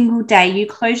every single day you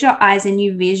close your eyes and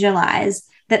you visualize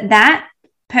that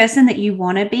person that you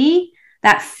want to be,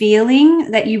 that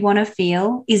feeling that you want to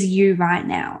feel, is you right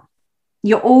now.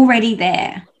 You're already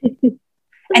there.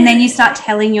 And then you start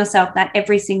telling yourself that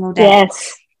every single day.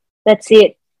 Yes, that's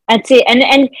it. That's it.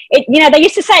 And it, you know, they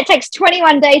used to say it takes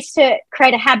 21 days to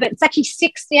create a habit. It's actually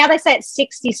 60. Now they say it's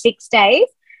 66 days.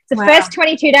 The first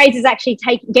 22 days is actually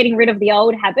getting rid of the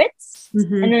old habits.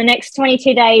 And then the next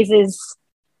 22 days is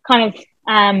kind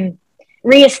of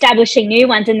re-establishing new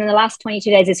ones, and then the last 22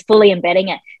 days is fully embedding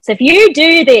it. So if you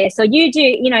do this, or you do,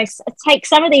 you know, take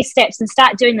some of these steps and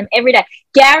start doing them every day,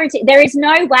 guarantee, there is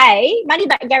no way, money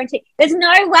back guarantee, there's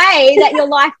no way that your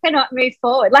life cannot move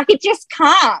forward. Like it just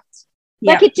can't.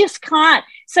 Like it just can't.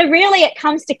 So really it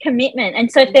comes to commitment.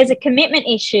 And so if there's a commitment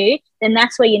issue, then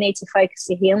that's where you need to focus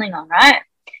your healing on, right?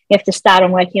 You have to start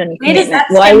on working on your commitment.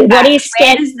 What are you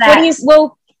scared?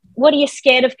 What are you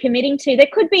scared of committing to? There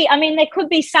could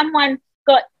be someone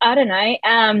got, I don't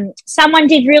know, someone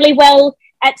did really well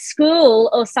at school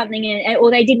or something,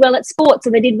 or they did well at sports,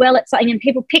 or they did well at something, and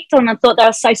people picked on them and thought they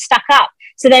were so stuck up.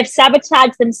 So they've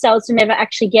sabotaged themselves from never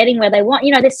actually getting where they want.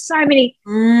 You know, there's so many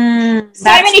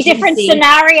different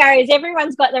scenarios.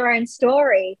 Everyone's got their own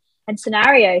story and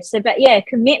scenarios. So, but yeah,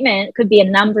 commitment could be a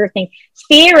number of things.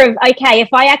 Fear of, okay, if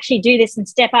I actually do this and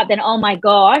step up, then, oh my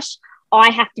gosh,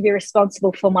 I have to be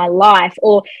responsible for my life.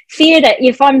 Or fear that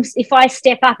if I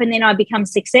step up and then I become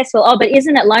successful, oh, but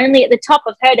isn't it lonely at the top?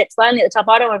 I've heard it's lonely at the top.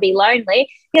 I don't want to be lonely.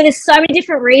 You know, there's so many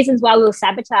different reasons why we'll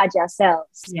sabotage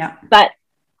ourselves. Yeah. But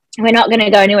we're not going to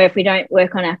go anywhere if we don't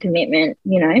work on our commitment,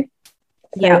 you know.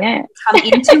 Yeah. Come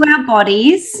into our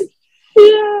bodies.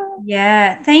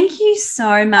 Yeah. Thank you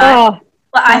so much. Oh,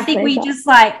 well, I think we just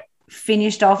like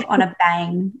finished off on a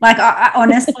bang. Like I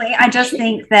honestly, I just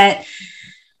think that,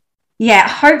 yeah,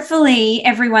 hopefully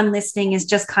everyone listening is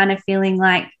just kind of feeling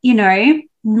like, you know,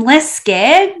 less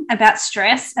scared about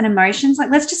stress and emotions. Like,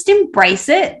 let's just embrace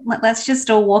it. Let's just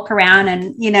all walk around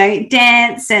and, you know,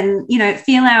 dance and, you know,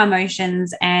 feel our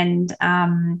emotions and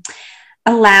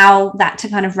allow that to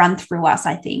kind of run through us,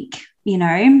 I think, you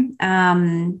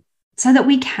know, so that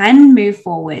we can move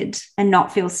forward and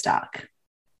not feel stuck.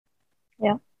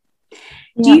 Yeah.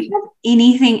 Do you have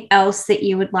anything else that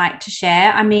you would like to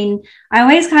share? I mean, I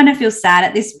always kind of feel sad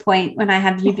at this point when I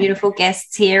have you beautiful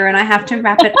guests here and I have to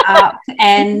wrap it up.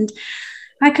 And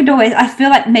I feel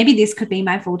like maybe this could be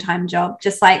my full-time job,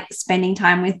 just like spending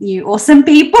time with you awesome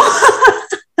people.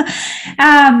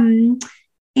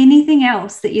 Anything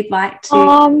else that you'd like to?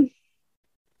 Well,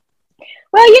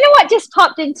 you know what just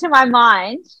popped into my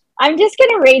mind? I'm just going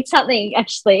to read something,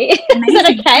 actually. Is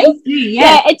that okay?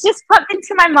 Yeah, it just popped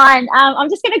into my mind. I'm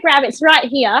just going to grab it. It's right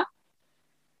here.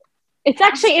 It's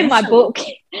actually in my book.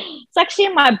 It's actually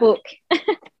in my book.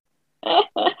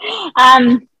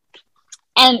 And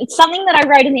it's something that I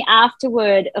wrote in the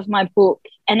afterword of my book.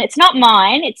 And it's not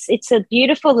mine. It's a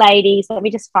beautiful lady. So let me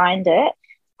just find it.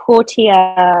 Portia,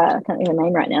 I can't think of her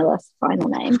name right now. That's the final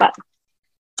name. But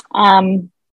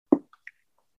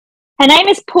her name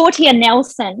is Portia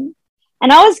Nelson.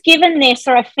 And I was given this,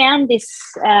 or I found this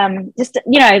just,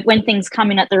 when things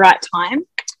come in at the right time.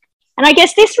 And I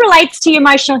guess this relates to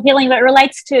emotional healing, but it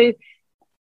relates to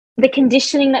the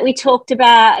conditioning that we talked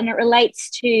about, and it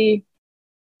relates to,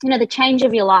 the change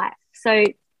of your life. So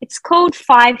it's called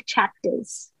 5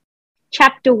 chapters.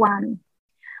 Chapter 1,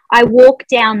 I walk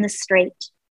down the street.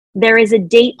 There is a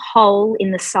deep hole in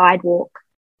the sidewalk.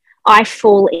 I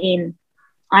fall in.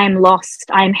 I am lost.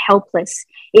 I am helpless.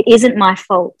 It isn't my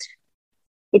fault.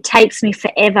 It takes me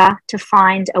forever to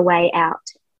find a way out.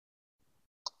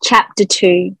 Chapter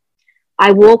 2,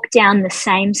 I walk down the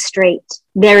same street.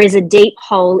 There is a deep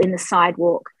hole in the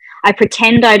sidewalk. I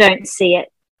pretend I don't see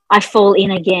it. I fall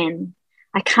in again.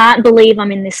 I can't believe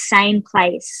I'm in this same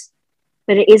place,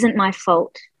 but it isn't my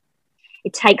fault.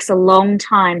 It takes a long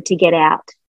time to get out.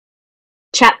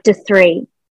 Chapter 3,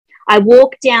 I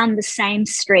walk down the same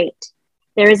street.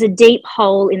 There is a deep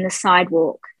hole in the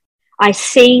sidewalk. I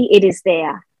see it is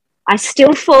there. I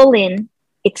still fall in.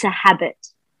 It's a habit,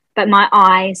 but my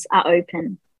eyes are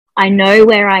open. I know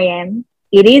where I am.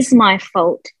 It is my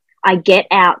fault. I get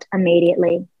out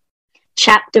immediately.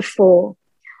 Chapter 4,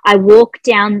 I walk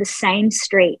down the same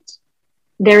street.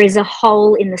 There is a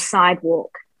hole in the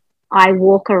sidewalk. I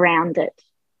walk around it.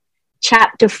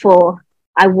 Chapter 4,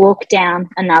 I walk down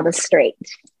another street.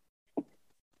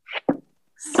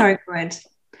 So good.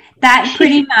 That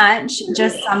pretty much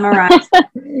just summarizes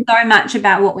so much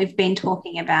about what we've been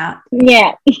talking about.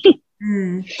 Yeah.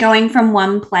 Going from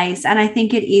one place. And I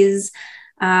think it is,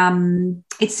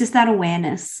 it's just that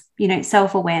awareness,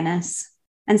 self-awareness.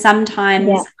 And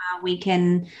sometimes we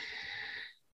can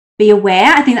be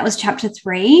aware. I think that was chapter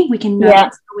 3. We can know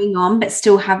what's going on, but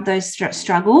still have those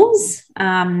struggles.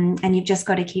 And you've just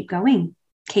got to keep going.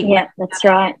 That's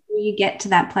right. Until you get to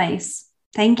that place.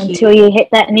 Thank you. Until you hit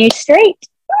that new street.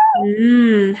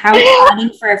 How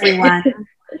exciting for everyone.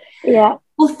 Yeah.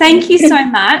 Well, thank you so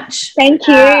much. Thank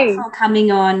you for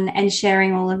coming on and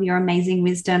sharing all of your amazing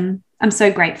wisdom. I'm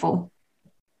so grateful.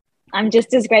 I'm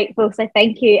just as grateful. So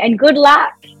thank you and good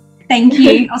luck. Thank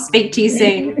you. I'll speak to you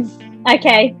soon.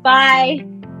 Okay. Bye.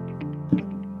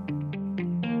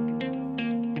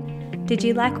 Did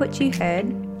you like what you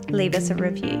heard? Leave us a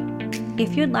review.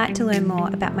 If you'd like to learn more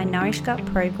about my Nourish Gut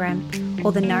program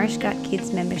or the Nourish Gut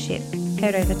Kids membership,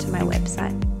 head over to my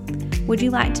website. Would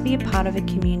you like to be a part of a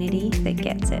community that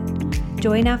gets it?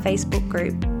 Join our Facebook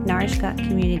group, Nourish Gut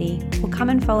Community, or come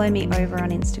and follow me over on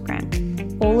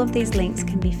Instagram. All of these links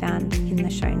can be found in the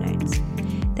show notes.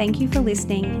 Thank you for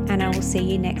listening, and I will see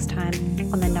you next time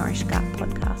on the Nourish Gut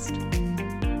podcast.